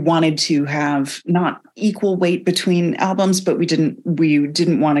 We wanted to have not equal weight between albums, but we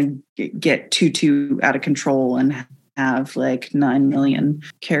didn't want to get too out of control and have like 9 million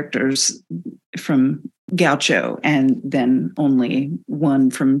characters from Gaucho and then only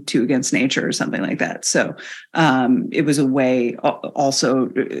one from Two Against Nature or something like that. So it was a way also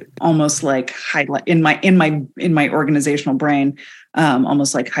almost like highlight in my organizational brain,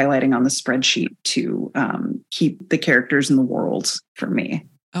 almost like highlighting on the spreadsheet to keep the characters in the worlds for me.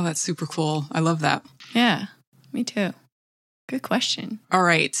 Oh, that's super cool. I love that. Yeah, me too. Good question. All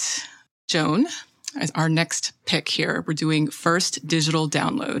right, Joan, as our next pick here, we're doing first digital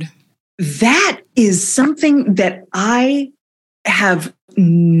download. That is something that I have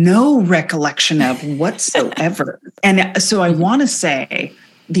no recollection of whatsoever. And so I want to say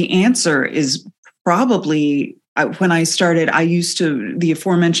the answer is probably when I started, the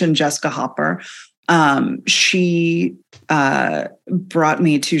aforementioned Jessica Hopper. She brought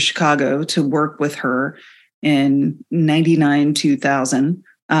me to Chicago to work with her in 99, 2000.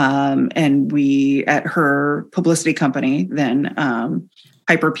 And we, at her publicity company, then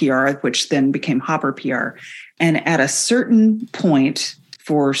Hyper PR, which then became Hopper PR. And at a certain point,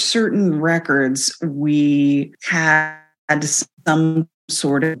 for certain records, we had some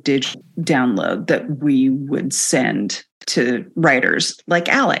sort of digital download that we would send to writers like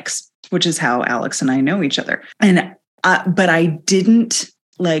Alex, which is how Alex and I know each other. And but I didn't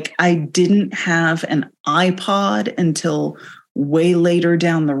have an iPod until way later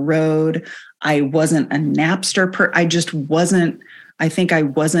down the road. I wasn't a Napster I think I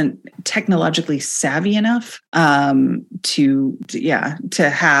wasn't technologically savvy enough to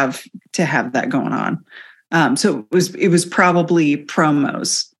have that going on. So it was probably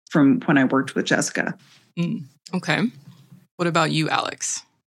promos from when I worked with Jessica. Okay. What about you, Alex?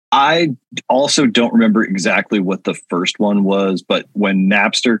 I also don't remember exactly what the first one was, but when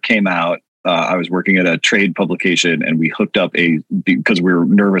Napster came out, I was working at a trade publication and we hooked up because we were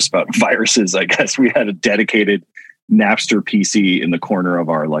nervous about viruses, I guess we had a dedicated Napster PC in the corner of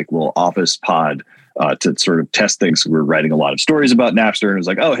our like little office pod to sort of test things. We were writing a lot of stories about Napster and it was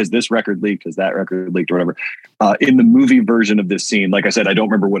like, oh, has this record leaked? Has that record leaked or whatever? In the movie version of this scene, like I said, I don't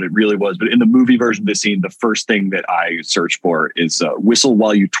remember what it really was, but in the movie version of this scene, the first thing that I searched for is Whistle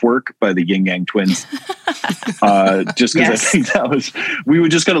While You Twerk by the Yin Yang Twins. Just because I think that was, we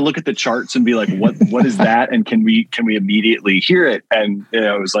would just got to look at the charts and be like, what is that? And can we immediately hear it? And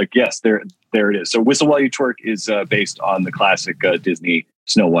it was like, yes, there it is. So Whistle While You Twerk is based on the classic Disney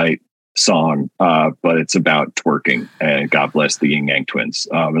Snow White song, but it's about twerking and God bless the Yin Yang Twins.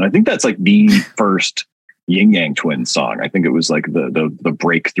 And I think that's like the first Yin Yang Twins song. I think it was like the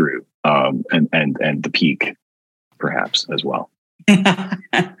breakthrough and the peak perhaps as well.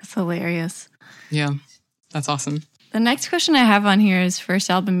 That's hilarious. Yeah, that's awesome. The next question I have on here is first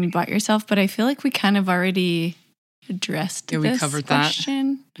album you bought yourself, but I feel like we kind of already addressed we this covered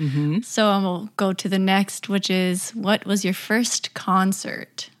question. that. Mm-hmm. So I'll go to the next, which is, what was your first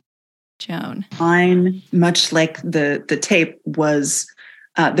concert, Joan? Mine, much like the tape, was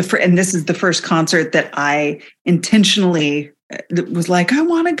and this is the first concert that I intentionally was like, I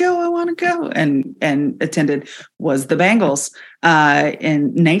want to go, and attended, was the Bangles in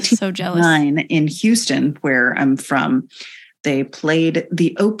 1999 in Houston, where I'm from. They played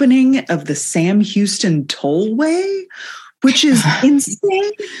the opening of the Sam Houston Tollway, which is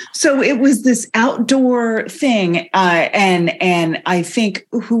insane. So it was this outdoor thing. And I think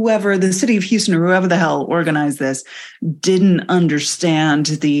the city of Houston, or whoever the hell organized this, didn't understand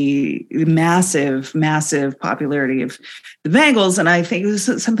the massive, massive popularity of the Bangles. And I think it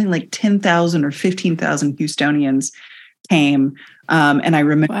was something like 10,000 or 15,000 Houstonians came. And I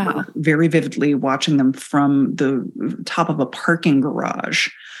remember very vividly watching them from the top of a parking garage.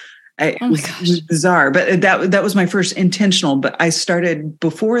 It was bizarre, but that was my first intentional. But I started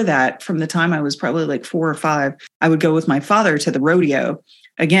before that, from the time I was probably like 4 or 5. I would go with my father to the rodeo,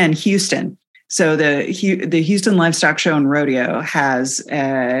 again, Houston. So the Houston Livestock Show and Rodeo has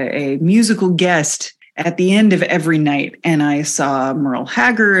a musical guest at the end of every night. And I saw Merle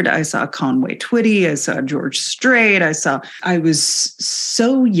Haggard, I saw Conway Twitty, I saw George Strait, I was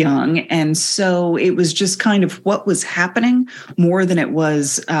so young. And so it was just kind of what was happening more than it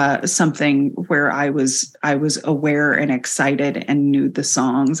was something where I was aware and excited and knew the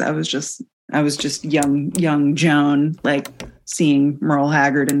songs. I was just young Joan, like seeing Merle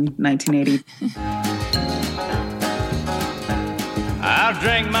Haggard in 1980. I'll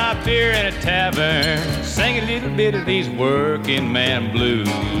drink my beer in a tavern, sing a little bit of these working man blues.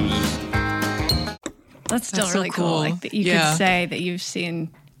 That's still so really cool. cool. Like that you could say that you've seen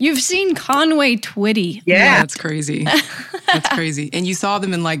Conway Twitty. Yeah, that's crazy. That's crazy. And you saw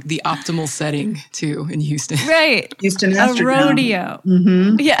them in like the optimal setting too in Houston. Right. Houston a rodeo.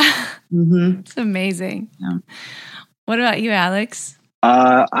 Mm-hmm. Yeah. Mm-hmm. It's amazing. Yeah. What about you, Alex?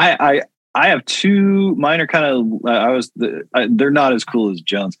 I have two. Mine are kind of. They're not as cool as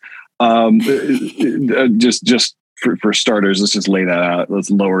Jones. Just for starters, let's just lay that out. Let's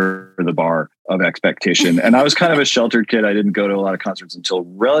lower the bar of expectation. And I was kind of a sheltered kid. I didn't go to a lot of concerts until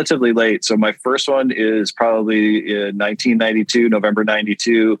relatively late. So my first one is probably in 1992, November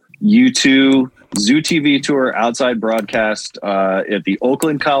 92. U2 Zoo TV tour outside broadcast at the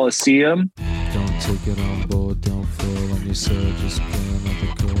Oakland Coliseum. Don't take it on board. Don't fall on your sword. Just play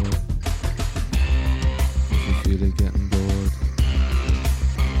another chord. If you feel it getting bored.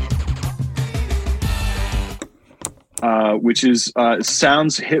 Which is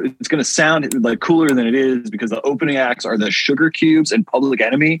sounds. It's going to sound like cooler than it is because the opening acts are the Sugar Cubes and Public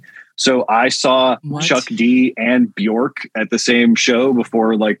Enemy. So I saw Chuck D and Bjork at the same show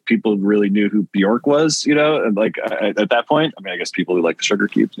before like people really knew who Bjork was. You know, and like at that point, I mean, I guess people who like the Sugar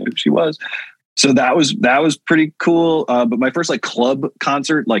Cubes knew who she was. So that was pretty cool. But my first like club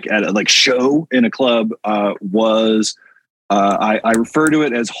concert, like at a like show in a club, was. I refer to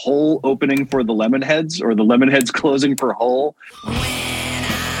it as Hole opening for the Lemonheads, or the Lemonheads closing for Hole.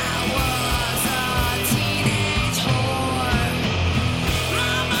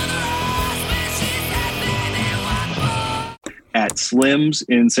 At Slim's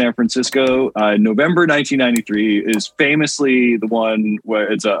in San Francisco, November 1993 is famously the one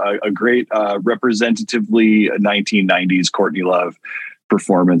where it's a great representatively 1990s Courtney Love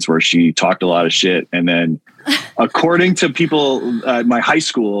performance where she talked a lot of shit, and then according to people at my high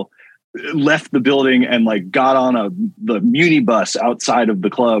school, left the building and like got on the Muni bus outside of the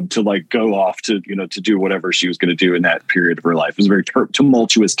club to like go off to, you know, to do whatever she was going to do in that period of her life. It was a very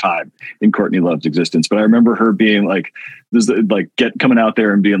tumultuous time in Courtney Love's existence. But I remember her being like, coming out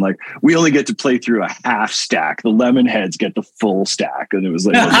there and being like, we only get to play through a half stack. The Lemonheads get the full stack. And it was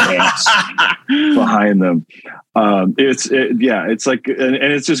like amps behind them. It's like, and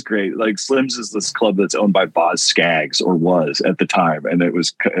it's just great. Like Slim's is this club that's owned by Boz Scaggs, or was at the time. And it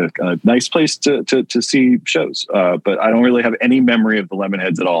was a nice place to see shows. But I don't really have any memory of the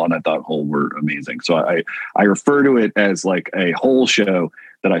Lemonheads at all. And I thought Hole were amazing. So I refer to it as like a Hole show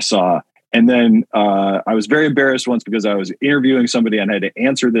that I saw. And then I was very embarrassed once because I was interviewing somebody and I had to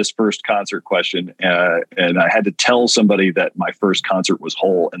answer this first concert question. And I had to tell somebody that my first concert was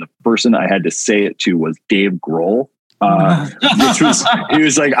Hole. And the person I had to say it to was Dave Grohl. He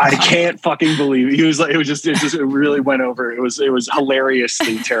was like, I can't fucking believe it. He was like, it really went over. It was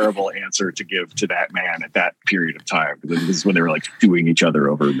hilariously terrible answer to give to that man at that period of time. This is when they were like doing each other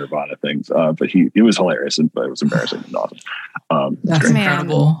over Nirvana things. But it was hilarious, but it was embarrassing and awesome. That's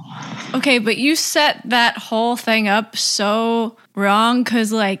incredible. Okay, but you set that whole thing up so wrong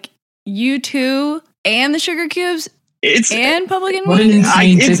because like U2 and the Sugar Cubes and Public Enemy. What an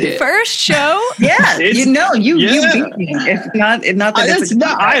insane tidbit. First show. Yeah, you beat me. It's not that it's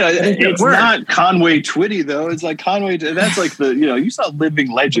not Conway Twitty though. It's like Conway. That's like you saw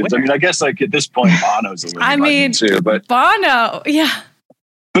Living Legends. I mean, I guess like at this point, Bono's a living legend too. But Bono, yeah.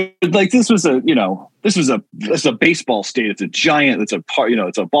 But like this was a baseball state. It's a giant. It's a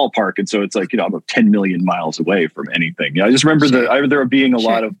it's a ballpark, and so it's like about 10 million miles away from anything. I just remember there being a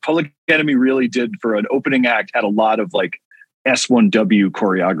lot of Public Enemy really did for an opening act had a lot of like S1W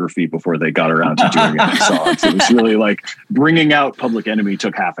choreography before they got around to doing any songs. It was really like bringing out Public Enemy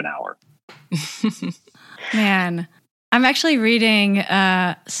took half an hour. Man, I'm actually reading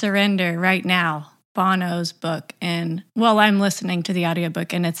Surrender right now. Bono's book, and I'm listening to the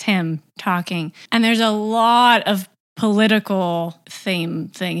audiobook, and it's him talking, and there's a lot of political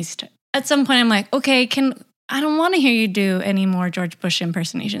things. At some point I'm like, okay, I don't want to hear you do any more George Bush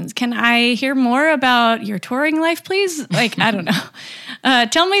impersonations. Can I hear more about your touring life, please? Like, I don't know.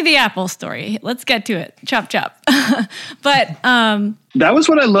 Tell me the Apple story. Let's get to it. Chop, chop. But that was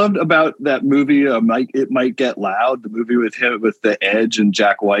what I loved about that movie. It Might Get Loud, the movie with him, with The Edge and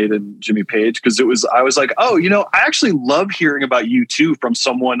Jack White and Jimmy Page. Cause I was like, oh, I actually love hearing about U2 from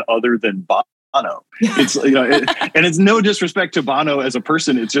someone other than Bono. It's and it's no disrespect to Bono as a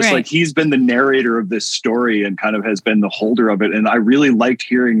person. It's just like he's been the narrator of this story and kind of has been the holder of it. And I really liked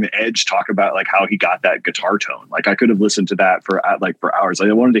hearing The Edge talk about like how he got that guitar tone. Like I could have listened to that for hours.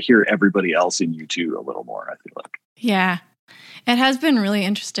 I wanted to hear everybody else in U2 a little more. I feel like it has been really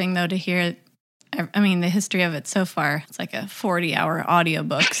interesting though to hear. I mean, the history of it so far, it's like a 40-hour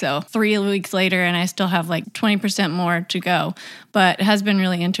audiobook. So 3 weeks later, and I still have like 20% more to go. But it has been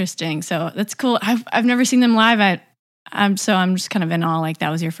really interesting. So that's cool. I've never seen them live. I'm just kind of in awe. Like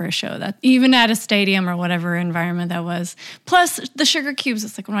that was your first show. That even at a stadium or whatever environment that was. Plus the Sugar Cubes.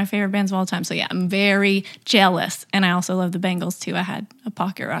 It's like one of my favorite bands of all time. So yeah, I'm very jealous. And I also love the Bangles too. I had a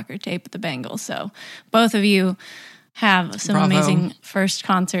pocket rocker tape with the Bangles. So both of you have some amazing first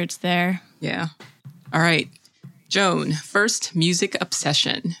concerts there. Yeah. All right. Joan, first music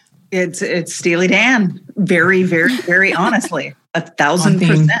obsession. It's Steely Dan. Very, very, very honestly.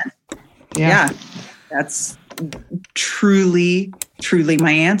 1,000%. Yeah. That's truly, truly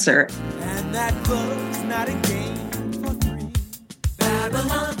my answer. And that book's not a game for three.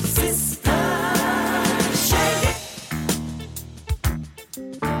 Babylon sister, shake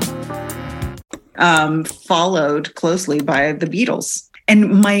it. Followed closely by the Beatles.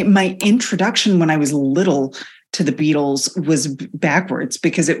 And my introduction when I was little to the Beatles was backwards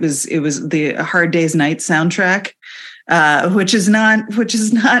because it was the Hard Day's Night soundtrack, which is not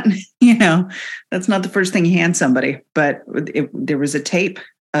that's not the first thing you hand somebody, but there was a tape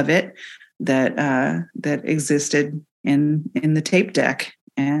of it that existed in the tape deck,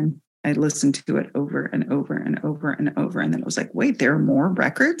 and I listened to it over and over and over and over, and then it was like, wait, there are more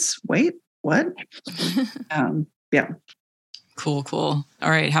records? Wait, what? Yeah. Cool. All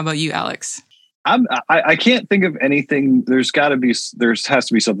right. How about you, Alex? I can't think of anything. There has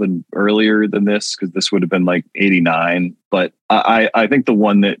to be something earlier than this because this would have been like 89. But I think the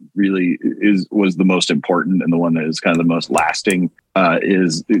one that really was the most important and the one that is kind of the most lasting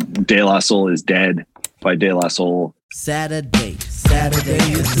is De La Soul is Dead by De La Soul. Saturday is a Saturday,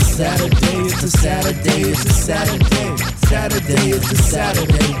 it's a Saturday, it's a Saturday. Saturday is a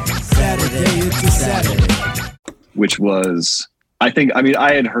Saturday, Saturday is a Saturday. Which was, I'd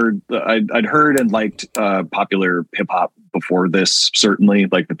heard and liked popular hip hop before this, certainly,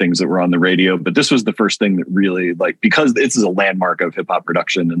 like the things that were on the radio. But this was the first thing that really, like, because this is a landmark of hip hop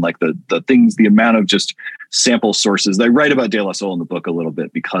production and like the amount of just sample sources. They write about De La Soul in the book a little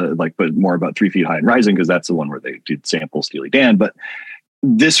bit but more about 3 Feet High and Rising, because that's the one where they did sample Steely Dan. But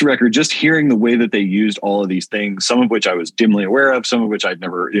this record, just hearing the way that they used all of these things, some of which I was dimly aware of, some of which I'd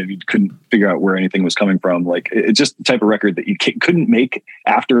never couldn't figure out where anything was coming from. Like it's just the type of record that you couldn't make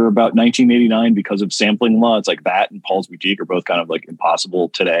after about 1989 because of sampling law. It's like that and Paul's Boutique are both kind of like impossible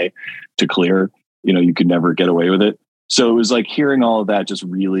today to clear. You could never get away with it. So it was like hearing all of that just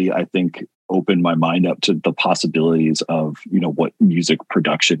really, I think, opened my mind up to the possibilities of, what music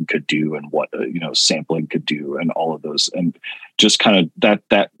production could do and what, sampling could do and all of those. And just kind of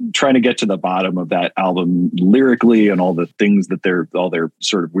that trying to get to the bottom of that album lyrically and all the things that all their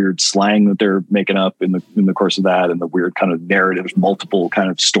sort of weird slang that they're making up in the course of that, and the weird kind of narratives, multiple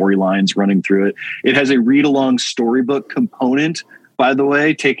kind of storylines running through it. It has a read along storybook component, by the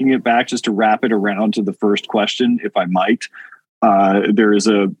way, taking it back just to wrap it around to the first question, if I might. You're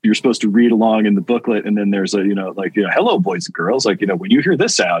supposed to read along in the booklet, and then there's hello boys and girls, when you hear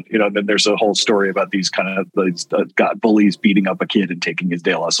this sound, then there's a whole story about these kind of got bullies beating up a kid and taking his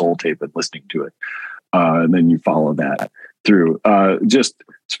De La Soul tape and listening to it. And then you follow that through. It's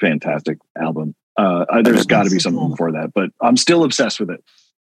a fantastic album. There's got to be something before that, but I'm still obsessed with it.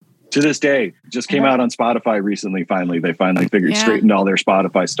 To this day, just came out on Spotify recently. They finally straightened all their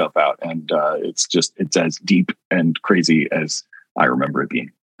Spotify stuff out. And it's as deep and crazy as I remember it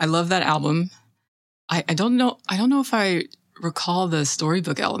being. I love that album. I don't know if I recall the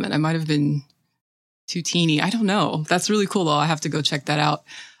storybook element. I might have been too teeny. I don't know. That's really cool though. I have to go check that out.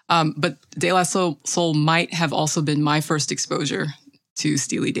 But De La Soul might have also been my first exposure to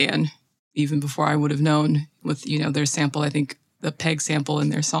Steely Dan, even before I would have known with, their sample. I think the Peg sample in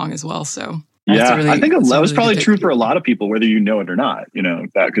their song as well. So yeah, I think that was probably true for a lot of people, whether you know it or not,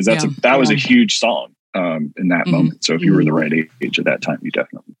 because that was a huge song in that moment. So if you were the right age at that time, you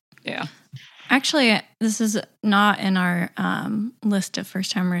definitely. Yeah. Actually, this is not in our list of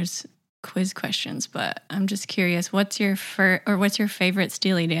first timers quiz questions, but I'm just curious, what's your favorite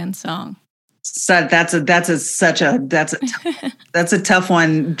Steely Dan song? So that's a tough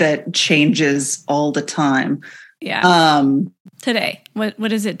one that changes all the time. Yeah. Today,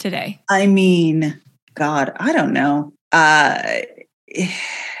 what is it today? I mean, God, I don't know.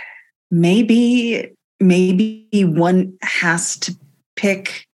 Maybe one has to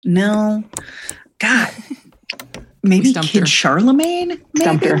pick. No, God, maybe Kid Charlemagne.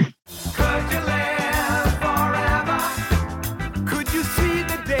 Stumpter. Could you live forever? Could you see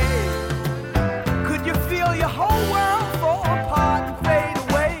the day? Could you feel your whole world fall apart and fade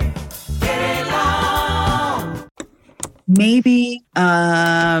away? Get along. Maybe,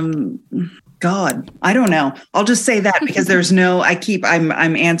 God, I don't know. I'll just say that because there's no.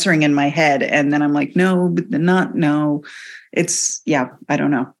 I'm answering in my head, and then I'm like, no, but not no. I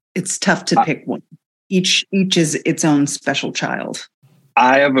don't know. It's tough to pick one. Each is its own special child.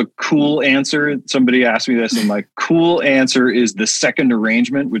 I have a cool answer. Somebody asked me this, and my cool answer is The Second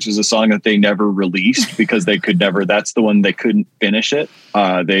Arrangement, which is a song that they never released because that's the one they couldn't finish it.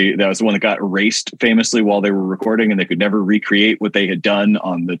 That was the one that got erased famously while they were recording, and they could never recreate what they had done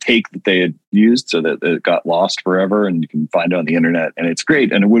on the take that they had used, so that it got lost forever, and you can find it on the internet, and it's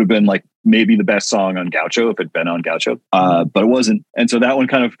great. And it would have been like maybe the best song on Gaucho if it'd been on Gaucho, but it wasn't. And so that one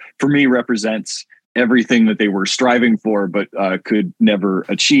kind of, for me, represents everything that they were striving for, but could never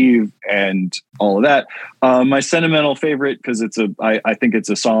achieve, and all of that. My sentimental favorite, because I think it's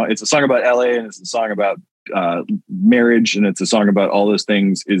a song about LA, and it's a song about marriage, and it's a song about all those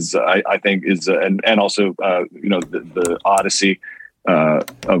things, and also the Odyssey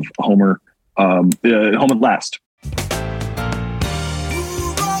of Homer, Home at Last.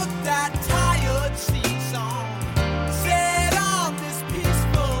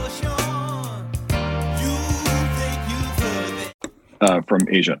 From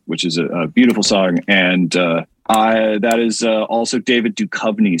Asia, which is a beautiful song, and that is also David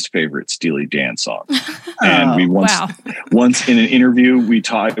Duchovny's favorite Steely Dan song. And we once in an interview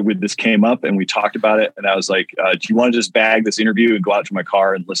this came up, and we talked about it, and I was like, "Do you want to just bag this interview and go out to my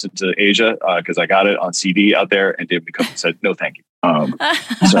car and listen to Asia? Because I got it on CD out there." And David Duchovny said, "No, thank you."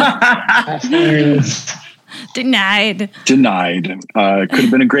 Denied. Could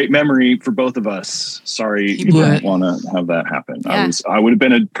have been a great memory for both of us. Sorry, you didn't want to have that happen. Yeah. I would have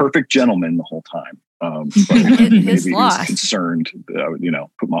been a perfect gentleman the whole time. But maybe he was concerned that I would,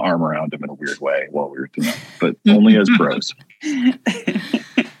 put my arm around him in a weird way while we were doing it, but only as bros.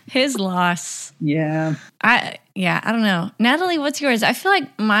 His loss. Yeah. I don't know. Natalie, what's yours? I feel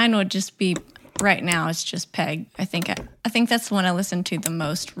like mine would just be right now. It's just Peg. I think that's the one I listen to the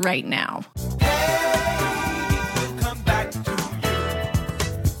most right now.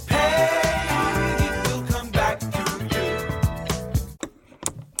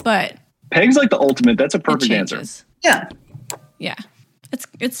 But Peg's like the ultimate. That's a perfect answer. Yeah.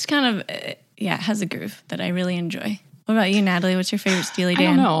 It's kind of it has a groove that I really enjoy. What about you, Natalie? What's your favorite Steely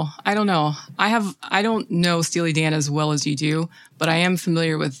Dan? I don't know. I don't know Steely Dan as well as you do, but I am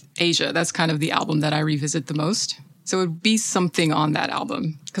familiar with Asia. That's kind of the album that I revisit the most. So it would be something on that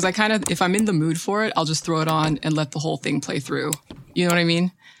album, because I kind of, if I'm in the mood for it, I'll just throw it on and let the whole thing play through. You know what I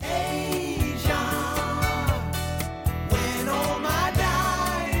mean?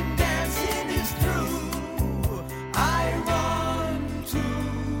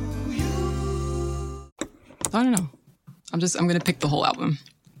 I don't know. I'm going to pick the whole album.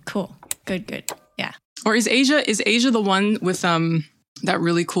 Cool. Good. Yeah. Or is Asia the one with that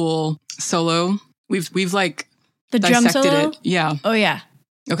really cool solo? We've like the drum solo? It. Yeah. Oh yeah.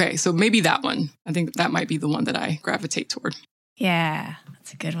 Okay, so maybe that one. I think that might be the one that I gravitate toward. Yeah,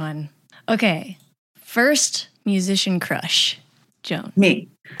 that's a good one. Okay. First musician crush. Joan. Me.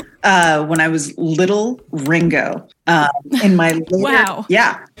 When I was little, Ringo. In my later, wow.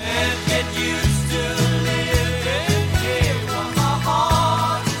 Yeah. Get used to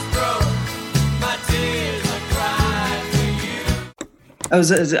I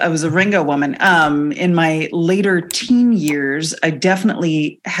was a Ringo woman. In my later teen years, I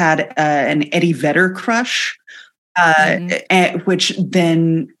definitely had an Eddie Vedder crush, which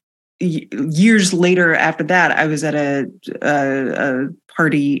then years later after that, I was at a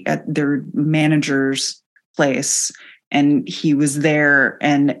party at their manager's place, and he was there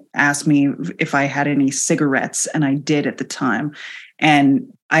and asked me if I had any cigarettes, and I did at the time.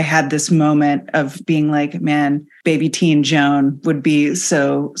 And I had this moment of being like, man, baby teen Joan would be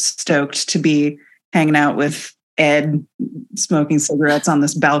so stoked to be hanging out with Ed, smoking cigarettes on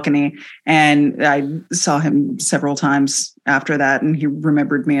this balcony. And I saw him several times after that, and he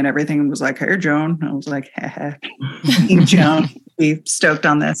remembered me and everything and was like, hey, Joan. I was like, hey, Joan, be stoked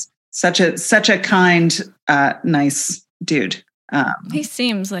on this. Such a kind, nice dude. He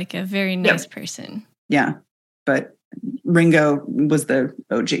seems like a very nice person. Yeah, but Ringo was the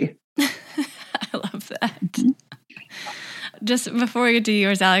OG. I love that. Just before we get to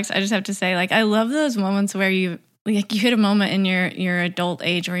yours, Alex, I just have to say, like, I love those moments where you hit a moment in your adult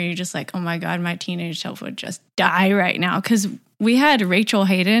age where you're just like, oh my God, my teenage self would just die right now. Because we had Rachel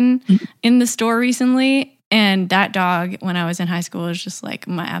Hayden in the store recently, and that dog, when I was in high school, was just like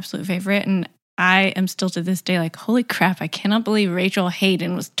my absolute favorite. And I am still to this day like, holy crap, I cannot believe Rachel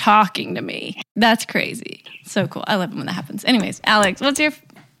Hayden was talking to me. That's crazy. So cool. I love it when that happens. Anyways, Alex, what's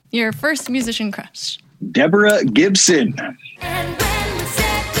your first musician crush? Deborah Gibson. And when we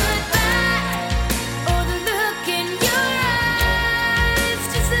said goodbye, oh, the look in your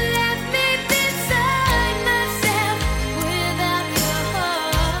eyes just left me beside myself without your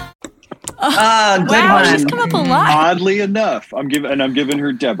heart. Good Wow, one. she's come up a lot. Oddly enough, I'm giving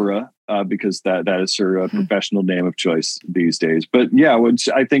her Deborah because that is her professional name of choice these days. But yeah, when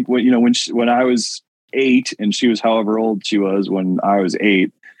I was 8 and she was however old she was when I was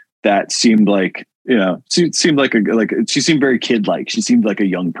 8, that seemed like, she seemed she seemed very kid-like. She seemed like a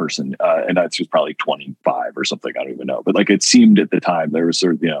young person, and she was probably 25 or something. I don't even know, but like it seemed at the time there was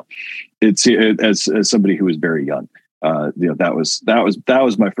sort of, as somebody who was very young. That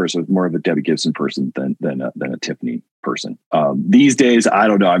was my first. I was more of a Debbie Gibson person than a Tiffany person. These days, I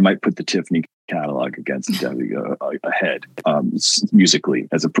don't know. I might put the Tiffany catalog against Debbie ahead musically.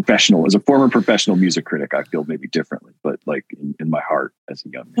 As a former professional music critic, I feel maybe differently, but like in my heart, as a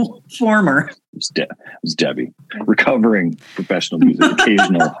young man, Former it was Debbie. Recovering professional music,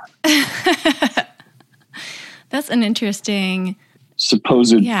 occasional. That's an interesting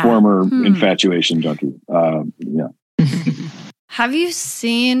supposed former infatuation junkie. Yeah. Have you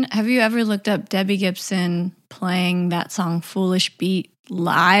ever looked up Debbie Gibson playing that song Foolish Beat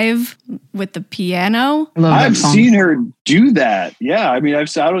live with the piano? I've seen her do that. Yeah. I mean, I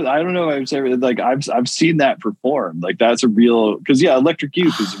don't know if I've ever, like, I've seen that perform. Like, that's a real, because Electric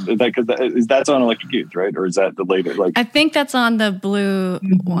Youth that's on Electric Youth, right? Or is that the later, like, I think that's on the blue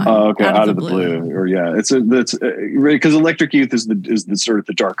one. Oh, okay. Out of the blue. Or that's because Electric Youth is the sort of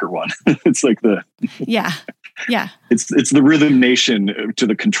the darker one. It's like yeah. It's the Rhythm Nation to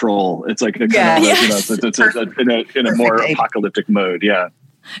the Control. It's like it's in a more apocalyptic mode. Yeah.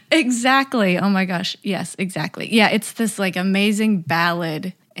 Exactly. Oh my gosh. Yes, exactly. Yeah, it's this like amazing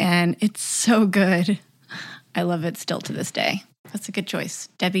ballad, and it's so good. I love it still to this day. That's a good choice.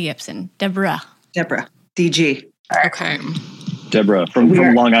 Debbie Gibson. Deborah. DG. Okay. Deborah from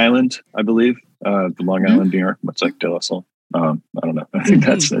Long Island, I believe. The Long Island, New York, much like De La Soul. I don't know. I think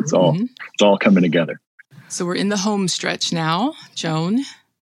it's all coming together. So we're in the home stretch now. Joan,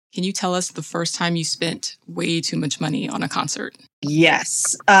 can you tell us the first time you spent way too much money on a concert?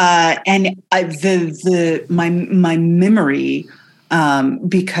 Yes. And my memory,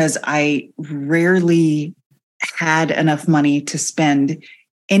 because I rarely had enough money to spend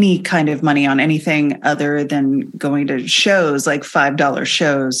any kind of money on anything other than going to shows, like $5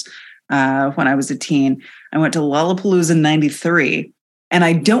 shows. When I was a teen, I went to Lollapalooza in '93. And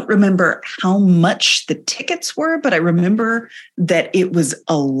I don't remember how much the tickets were, but I remember that it was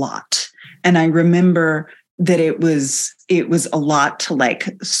a lot. And I remember that it was a lot to like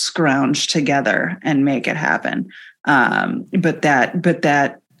scrounge together and make it happen. But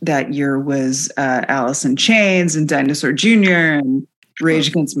that year was Alice in Chains and Dinosaur Jr. and Rage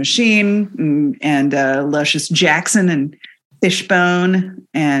Against the Machine and Luscious Jackson and Fishbone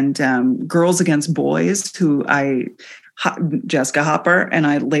and Girls Against Boys, who Jessica Hopper and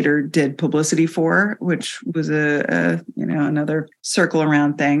I later did publicity for, which was another circle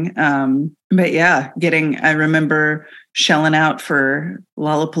around thing. But yeah, I remember shelling out for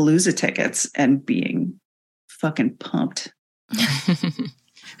Lollapalooza tickets and being fucking pumped.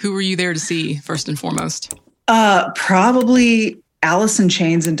 Who were you there to see first and foremost? Probably Alice in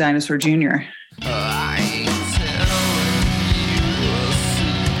Chains and Dinosaur Jr. I ain't telling you a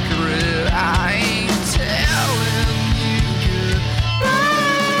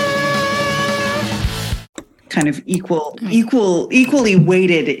kind of equally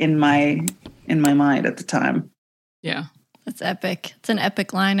weighted in my mind at the time. Yeah. That's epic. It's an epic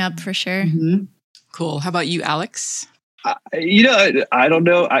lineup for sure. Mm-hmm. Cool. How about you, Alex? I don't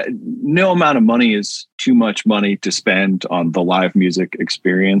know. No amount of money is too much money to spend on the live music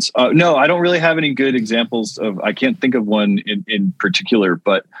experience. No, I don't really have any good examples I can't think of one in particular,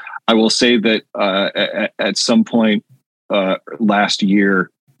 but I will say that at some point last year,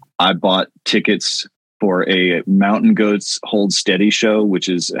 I bought tickets for a Mountain Goats Hold Steady show, which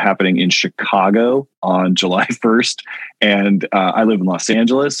is happening in Chicago on July 1st. And I live in Los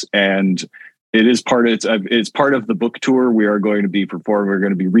Angeles, and it is it's part of the book tour. We are going to be performing. We're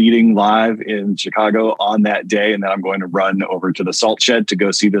going to be reading live in Chicago on that day. And then I'm going to run over to the Salt Shed to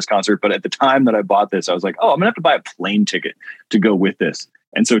go see this concert. But at the time that I bought this, I was like, oh, I'm gonna have to buy a plane ticket to go with this.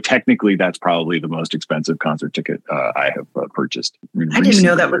 And so technically that's probably the most expensive concert ticket I have purchased. I didn't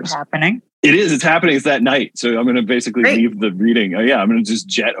know that was happening. It is. It's happening. It's that night. So I'm going to basically leave the reading. I'm going to just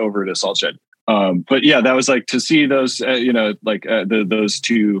jet over to Salt Shed. But yeah, that was like to see those, those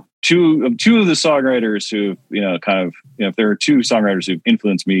two of the songwriters who, if there are two songwriters who've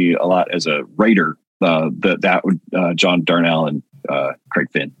influenced me a lot as a writer, that would John Darnell and Craig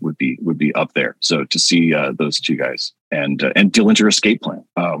Finn would be up there. So to see those two guys and Dillinger Escape Plan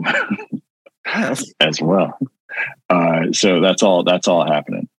as well. So that's all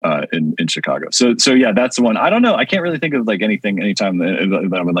happening in Chicago. So yeah, that's the one. I don't know. I can't really think of like anytime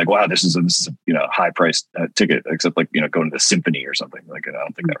that I'm like, wow, this is a high priced ticket, except like going to the symphony or something. Like I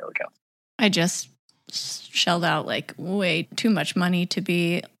don't think that really counts. I just shelled out like way too much money to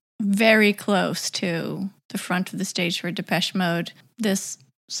be very close to the front of the stage for Depeche Mode this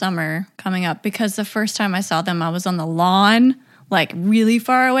summer coming up, because the first time I saw them, I was on the lawn, like really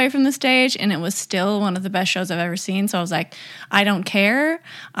far away from the stage, and it was still one of the best shows I've ever seen. So I was like, I don't care.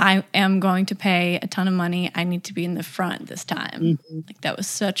 I am going to pay a ton of money. I need to be in the front this time. Mm-hmm. Like that was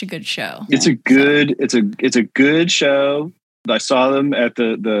such a good show. It's a good show. I saw them at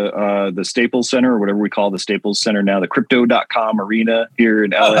the Staples Center, or whatever we call the Staples Center now, the Crypto.com Arena here in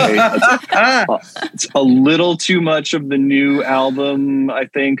LA. It's a little too much of the new album, I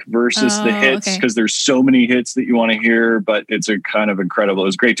think, versus the hits, because there's so many hits that you want to hear, but it's a kind of incredible. It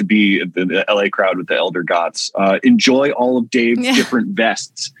was great to be at the LA crowd with the Elder Gods. Enjoy all of Dave's different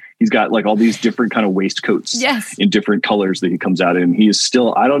vests. He's got like all these different kind of waistcoats in different colors that he comes out in. He is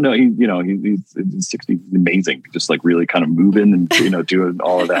still, I don't know, he's 60, he's amazing. Just like really kind of moving and, doing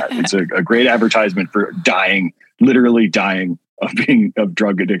all of that. It's a great advertisement for literally dying of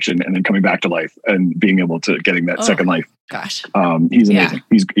drug addiction and then coming back to life and being able to getting that second life. Gosh. He's amazing.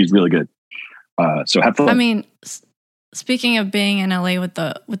 He's really good. So have fun. I mean, speaking of being in LA with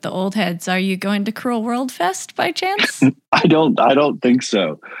the old heads, are you going to Cruel World Fest by chance? I don't think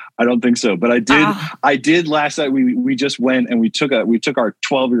so. But I did last night. We just went and we took our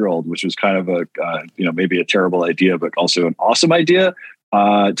 12-year-old, which was kind of a maybe a terrible idea, but also an awesome idea,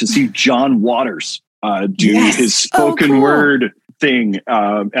 to see John Waters do his spoken word thing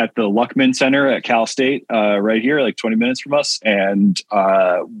at the Luckman Center at Cal State, right here, like 20 minutes from us. And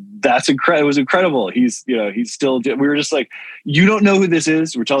that's incredible. It was incredible. He's still, we were just like, you don't know who this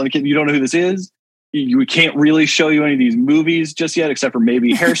is. We're telling the kid, you don't know who this is. We can't really show you any of these movies just yet, except for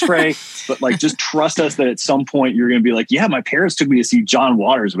maybe Hairspray. But like, just trust us that at some point you're going to be like, yeah, my parents took me to see John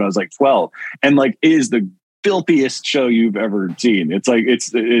Waters when I was like 12. And like, it is the filthiest show you've ever seen. It's like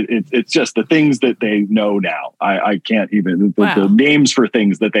it's just the things that they know now. I can't even the names for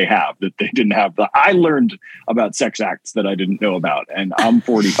things that they have that they didn't have. I learned about sex acts that I didn't know about, and I'm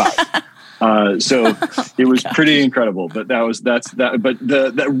 45. So it was pretty incredible. But that's that. But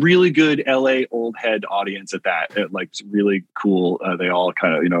the really good LA old head audience at that, it's really cool. They all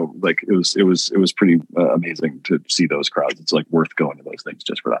kind of it was pretty amazing to see those crowds. It's like worth going to those things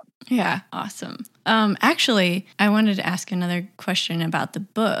just for that. Yeah, awesome. Actually, I wanted to ask another question about the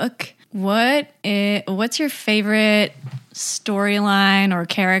book. What's your favorite storyline or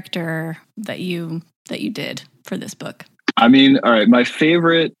character that you did for this book? I mean, all right, my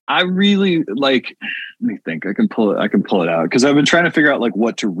favorite, I really like, let me think, I can pull it out, because I've been trying to figure out like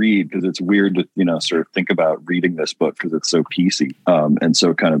what to read, because it's weird to, sort of think about reading this book because it's so piecey and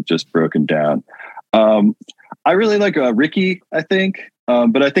so kind of just broken down. I really like Ricky, I think.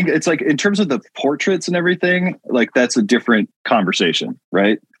 But I think it's like, in terms of the portraits and everything, like that's a different conversation,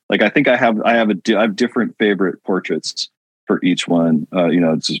 right? Like, I think I have different favorite portraits for each one.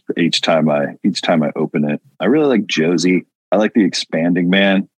 It's just each time I open it. I really like Josie. I like the Expanding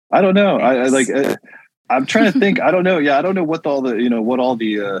Man. I don't know. I like. I'm trying to think. I don't know. Yeah, I don't know what all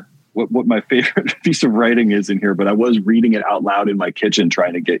the what my favorite piece of writing is in here, but I was reading it out loud in my kitchen,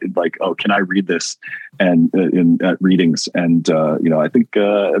 trying to get like, oh, can I read this? And at readings, and I think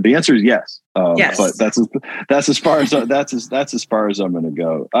the answer is yes. Yes. But that's as far as that's as far as I'm going to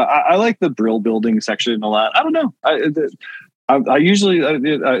go. I like the brill building section a lot. I don't know. I usually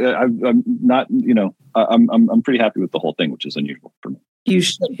I'm not. I'm pretty happy with the whole thing, which is unusual for me. You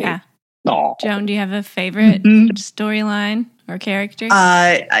should. Yeah. Aw. Joan, do you have a favorite storyline or character?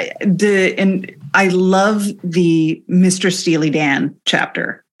 I love the Mr. Steely Dan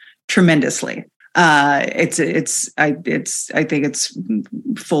chapter tremendously. I think it's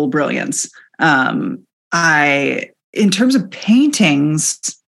full brilliance. In terms of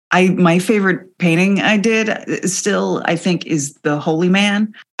paintings, my favorite painting I did still, I think, is the Holy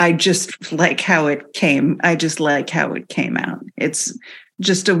Man. I just like how it came. I just like how it came out. It's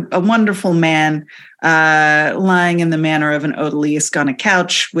just a wonderful man lying in the manner of an odalisque on a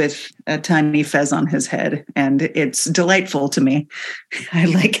couch with a tiny fez on his head. And it's delightful to me. I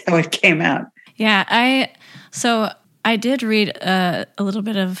like how it came out. Yeah, I did read a little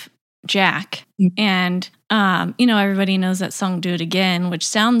bit of Jack, and everybody knows that song "Do It Again," which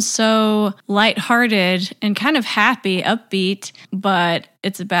sounds so lighthearted and kind of happy, upbeat, but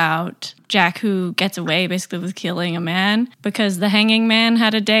it's about Jack who gets away basically with killing a man because the hanging man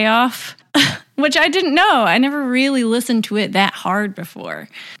had a day off. Which I didn't know. I never really listened to it that hard before.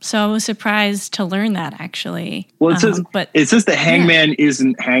 So I was surprised to learn that, actually. Well, it says the hangman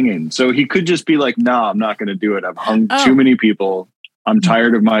isn't hanging. So he could just be like, no, I'm not going to do it. I've hung too many people. I'm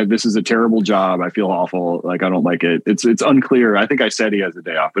tired of this is a terrible job. I feel awful. Like, I don't like it. It's unclear. I think I said he has a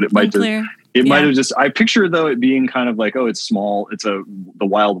day off, but it might might have just, I picture though it being kind of like, oh, it's small. It's the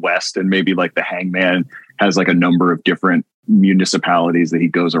Wild West, and maybe like the hangman has like a number of different municipalities that he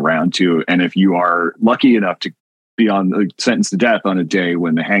goes around to. And if you are lucky enough to be sentenced to death on a day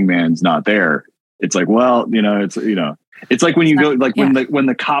when the hangman's not there, it's like, well, it's like when you go, like when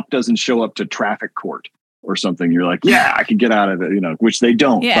the cop doesn't show up to traffic court or something, you're like, yeah, I can get out of it, which they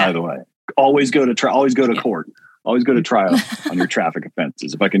don't, by the way. Always go to court. Always go to trial on your traffic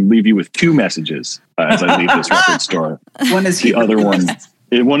offenses. If I can leave you with two messages as I leave this record store. One is the other one.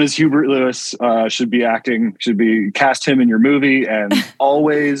 One is Hubert Lewis should be cast him in your movie, and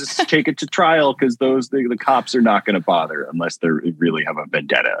always take it to trial, because the cops are not going to bother unless they really have a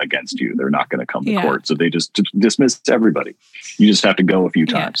vendetta against you. They're not going to come to court, so they just dismiss everybody. You just have to go a few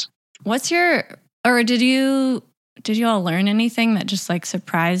times. Did you all learn anything that just like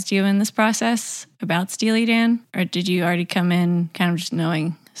surprised you in this process about Steely Dan, or did you already come in kind of just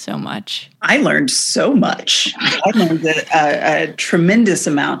knowing so much? I learned so much. I learned a tremendous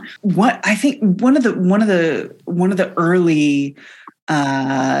amount. I think one of the early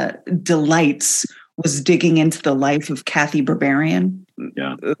delights was digging into the life of Kathy Barbarian,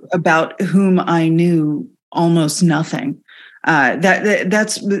 about whom I knew almost nothing.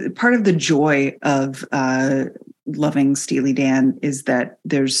 That's part of the joy of loving Steely Dan, is that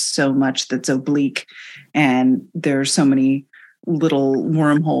there's so much that's oblique, and there's so many little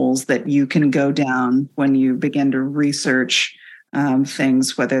wormholes that you can go down when you begin to research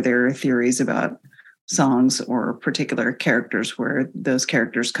things, whether they're theories about songs or particular characters, where those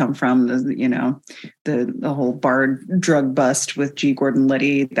characters come from. The whole Bard drug bust with G. Gordon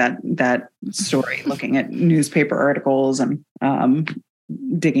Liddy, that story, looking at newspaper articles and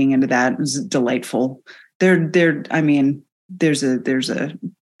digging into that was delightful. There's a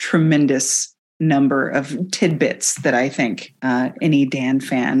tremendous number of tidbits that I think any Dan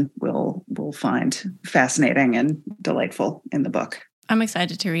fan will find fascinating and delightful in the book. I'm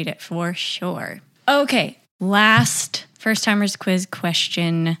excited to read it for sure. Okay, last First Timers Quiz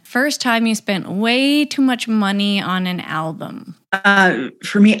question. First time you spent way too much money on an album?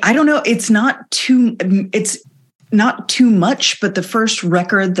 For me, I don't know. It's not too much, but the first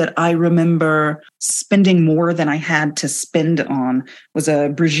record that I remember spending more than I had to spend on was a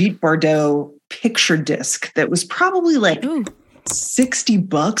Brigitte Bardot picture disc that was probably like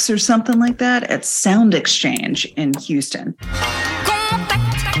 $60 or something like that at Sound Exchange in Houston.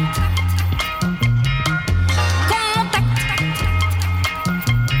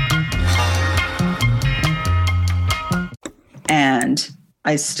 And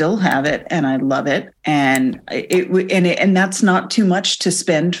I still have it, and I love it, and and that's not too much to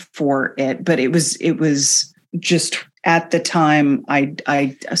spend for it, but it was just at the time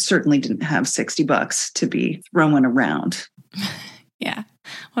I certainly didn't have $60 to be throwing around. Yeah.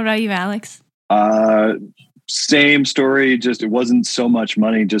 What about you, Alex? Same story, just it wasn't so much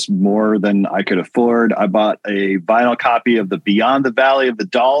money, just more than I could afford. I bought a vinyl copy of the Beyond the Valley of the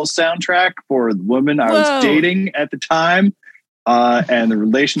Dolls soundtrack for the woman I was dating at the time. and the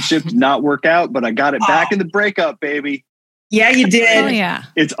relationship did not work out, but I got it back in the breakup, baby. Yeah, you did. Oh yeah.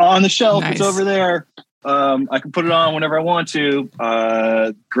 It's on the shelf. Nice. It's over there. I can put it on whenever I want to.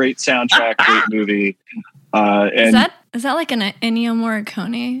 Great soundtrack, great movie. Is that like an Ennio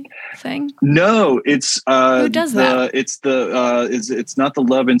Morricone thing? No, it's who does that? It's not the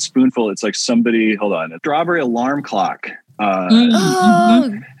Love and Spoonful. It's like somebody. Hold on, Strawberry Alarm Clock.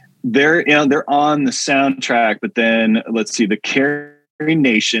 Oh, They're on the soundtrack, but then let's see, the Carrie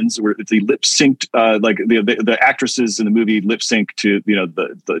Nations, where the lip synced, like the actresses in the movie lip sync to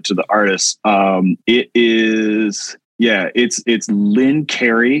the artists. It's Lynn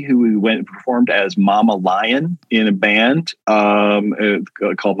Carey, who went and performed as Mama Lion in a band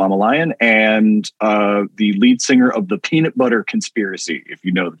called Mama Lion, and the lead singer of the Peanut Butter Conspiracy, if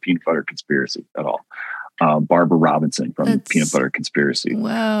you know the Peanut Butter Conspiracy at all. Barbara Robinson from Peanut Butter Conspiracy.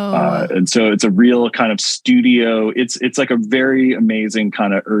 Wow. And so it's a real kind of studio. It's like a very amazing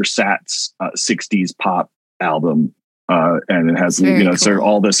kind of ersatz 60s pop album. And it has, cool. sort of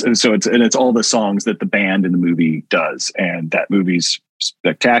all this. So it's all the songs that the band in the movie does. And that movie's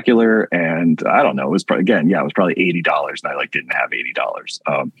spectacular. And I don't know, it was probably $80 and I didn't have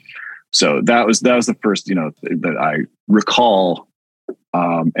 $80. So that was the first, that I recall.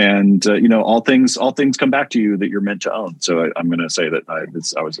 All things come back to you that you're meant to own. So I'm going to say that I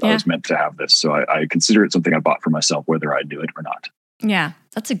was meant to have this. So I consider it something I bought for myself, whether I knew it or not. Yeah,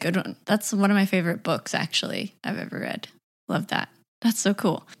 that's a good one. That's one of my favorite books, actually, I've ever read. Love that. That's so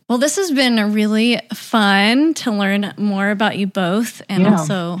cool. Well, this has been really fun to learn more about you both, and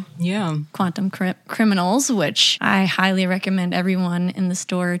also Quantum Criminals, which I highly recommend everyone in the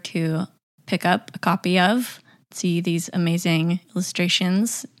store to pick up a copy of. See these amazing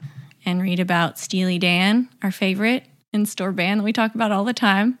illustrations and read about Steely Dan, our favorite in-store band that we talk about all the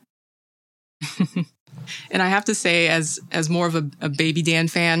time. And I have to say, as more of a Baby Dan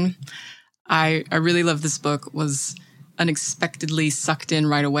fan, I really love this book. Was unexpectedly sucked in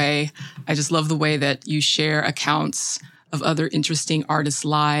right away. I just love the way that you share accounts of other interesting artists'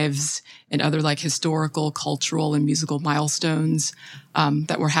 lives and other historical, cultural, and musical milestones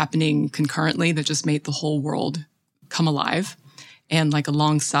that were happening concurrently that just made the whole world come alive. And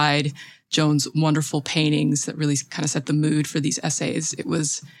alongside Joan's wonderful paintings that really kind of set the mood for these essays, it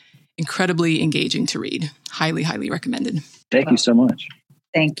was incredibly engaging to read. Highly, highly recommended. Thank you so much.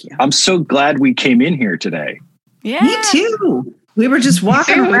 Thank you. I'm so glad we came in here today. Yeah. Me too. We were just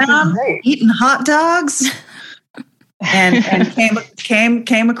walking around eating hot dogs and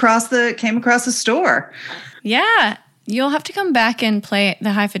came across the store. Yeah. You'll have to come back and play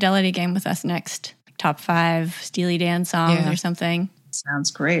the High Fidelity game with us next. Top 5 Steely Dan songs or something.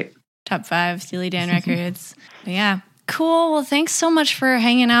 Sounds great. Top 5 Steely Dan records. But yeah. Cool. Well, thanks so much for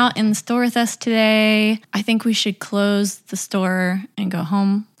hanging out in the store with us today. I think we should close the store and go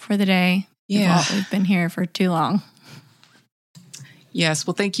home for the day. Yeah. We've been here for too long. Yes.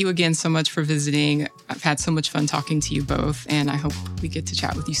 Well, thank you again so much for visiting. I've had so much fun talking to you both, and I hope we get to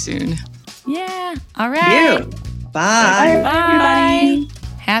chat with you soon. Yeah. All right. You. Bye. Bye.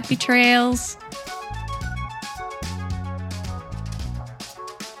 Happy trails.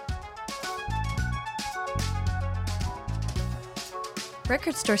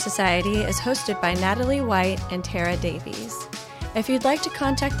 Record Store Society is hosted by Natalie White and Tara Davies. If you'd like to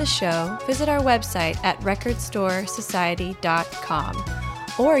contact the show, visit our website at recordstoresociety.com,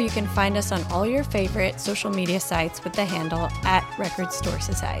 or you can find us on all your favorite social media sites with the handle @Record Store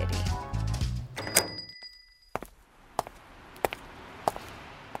Society.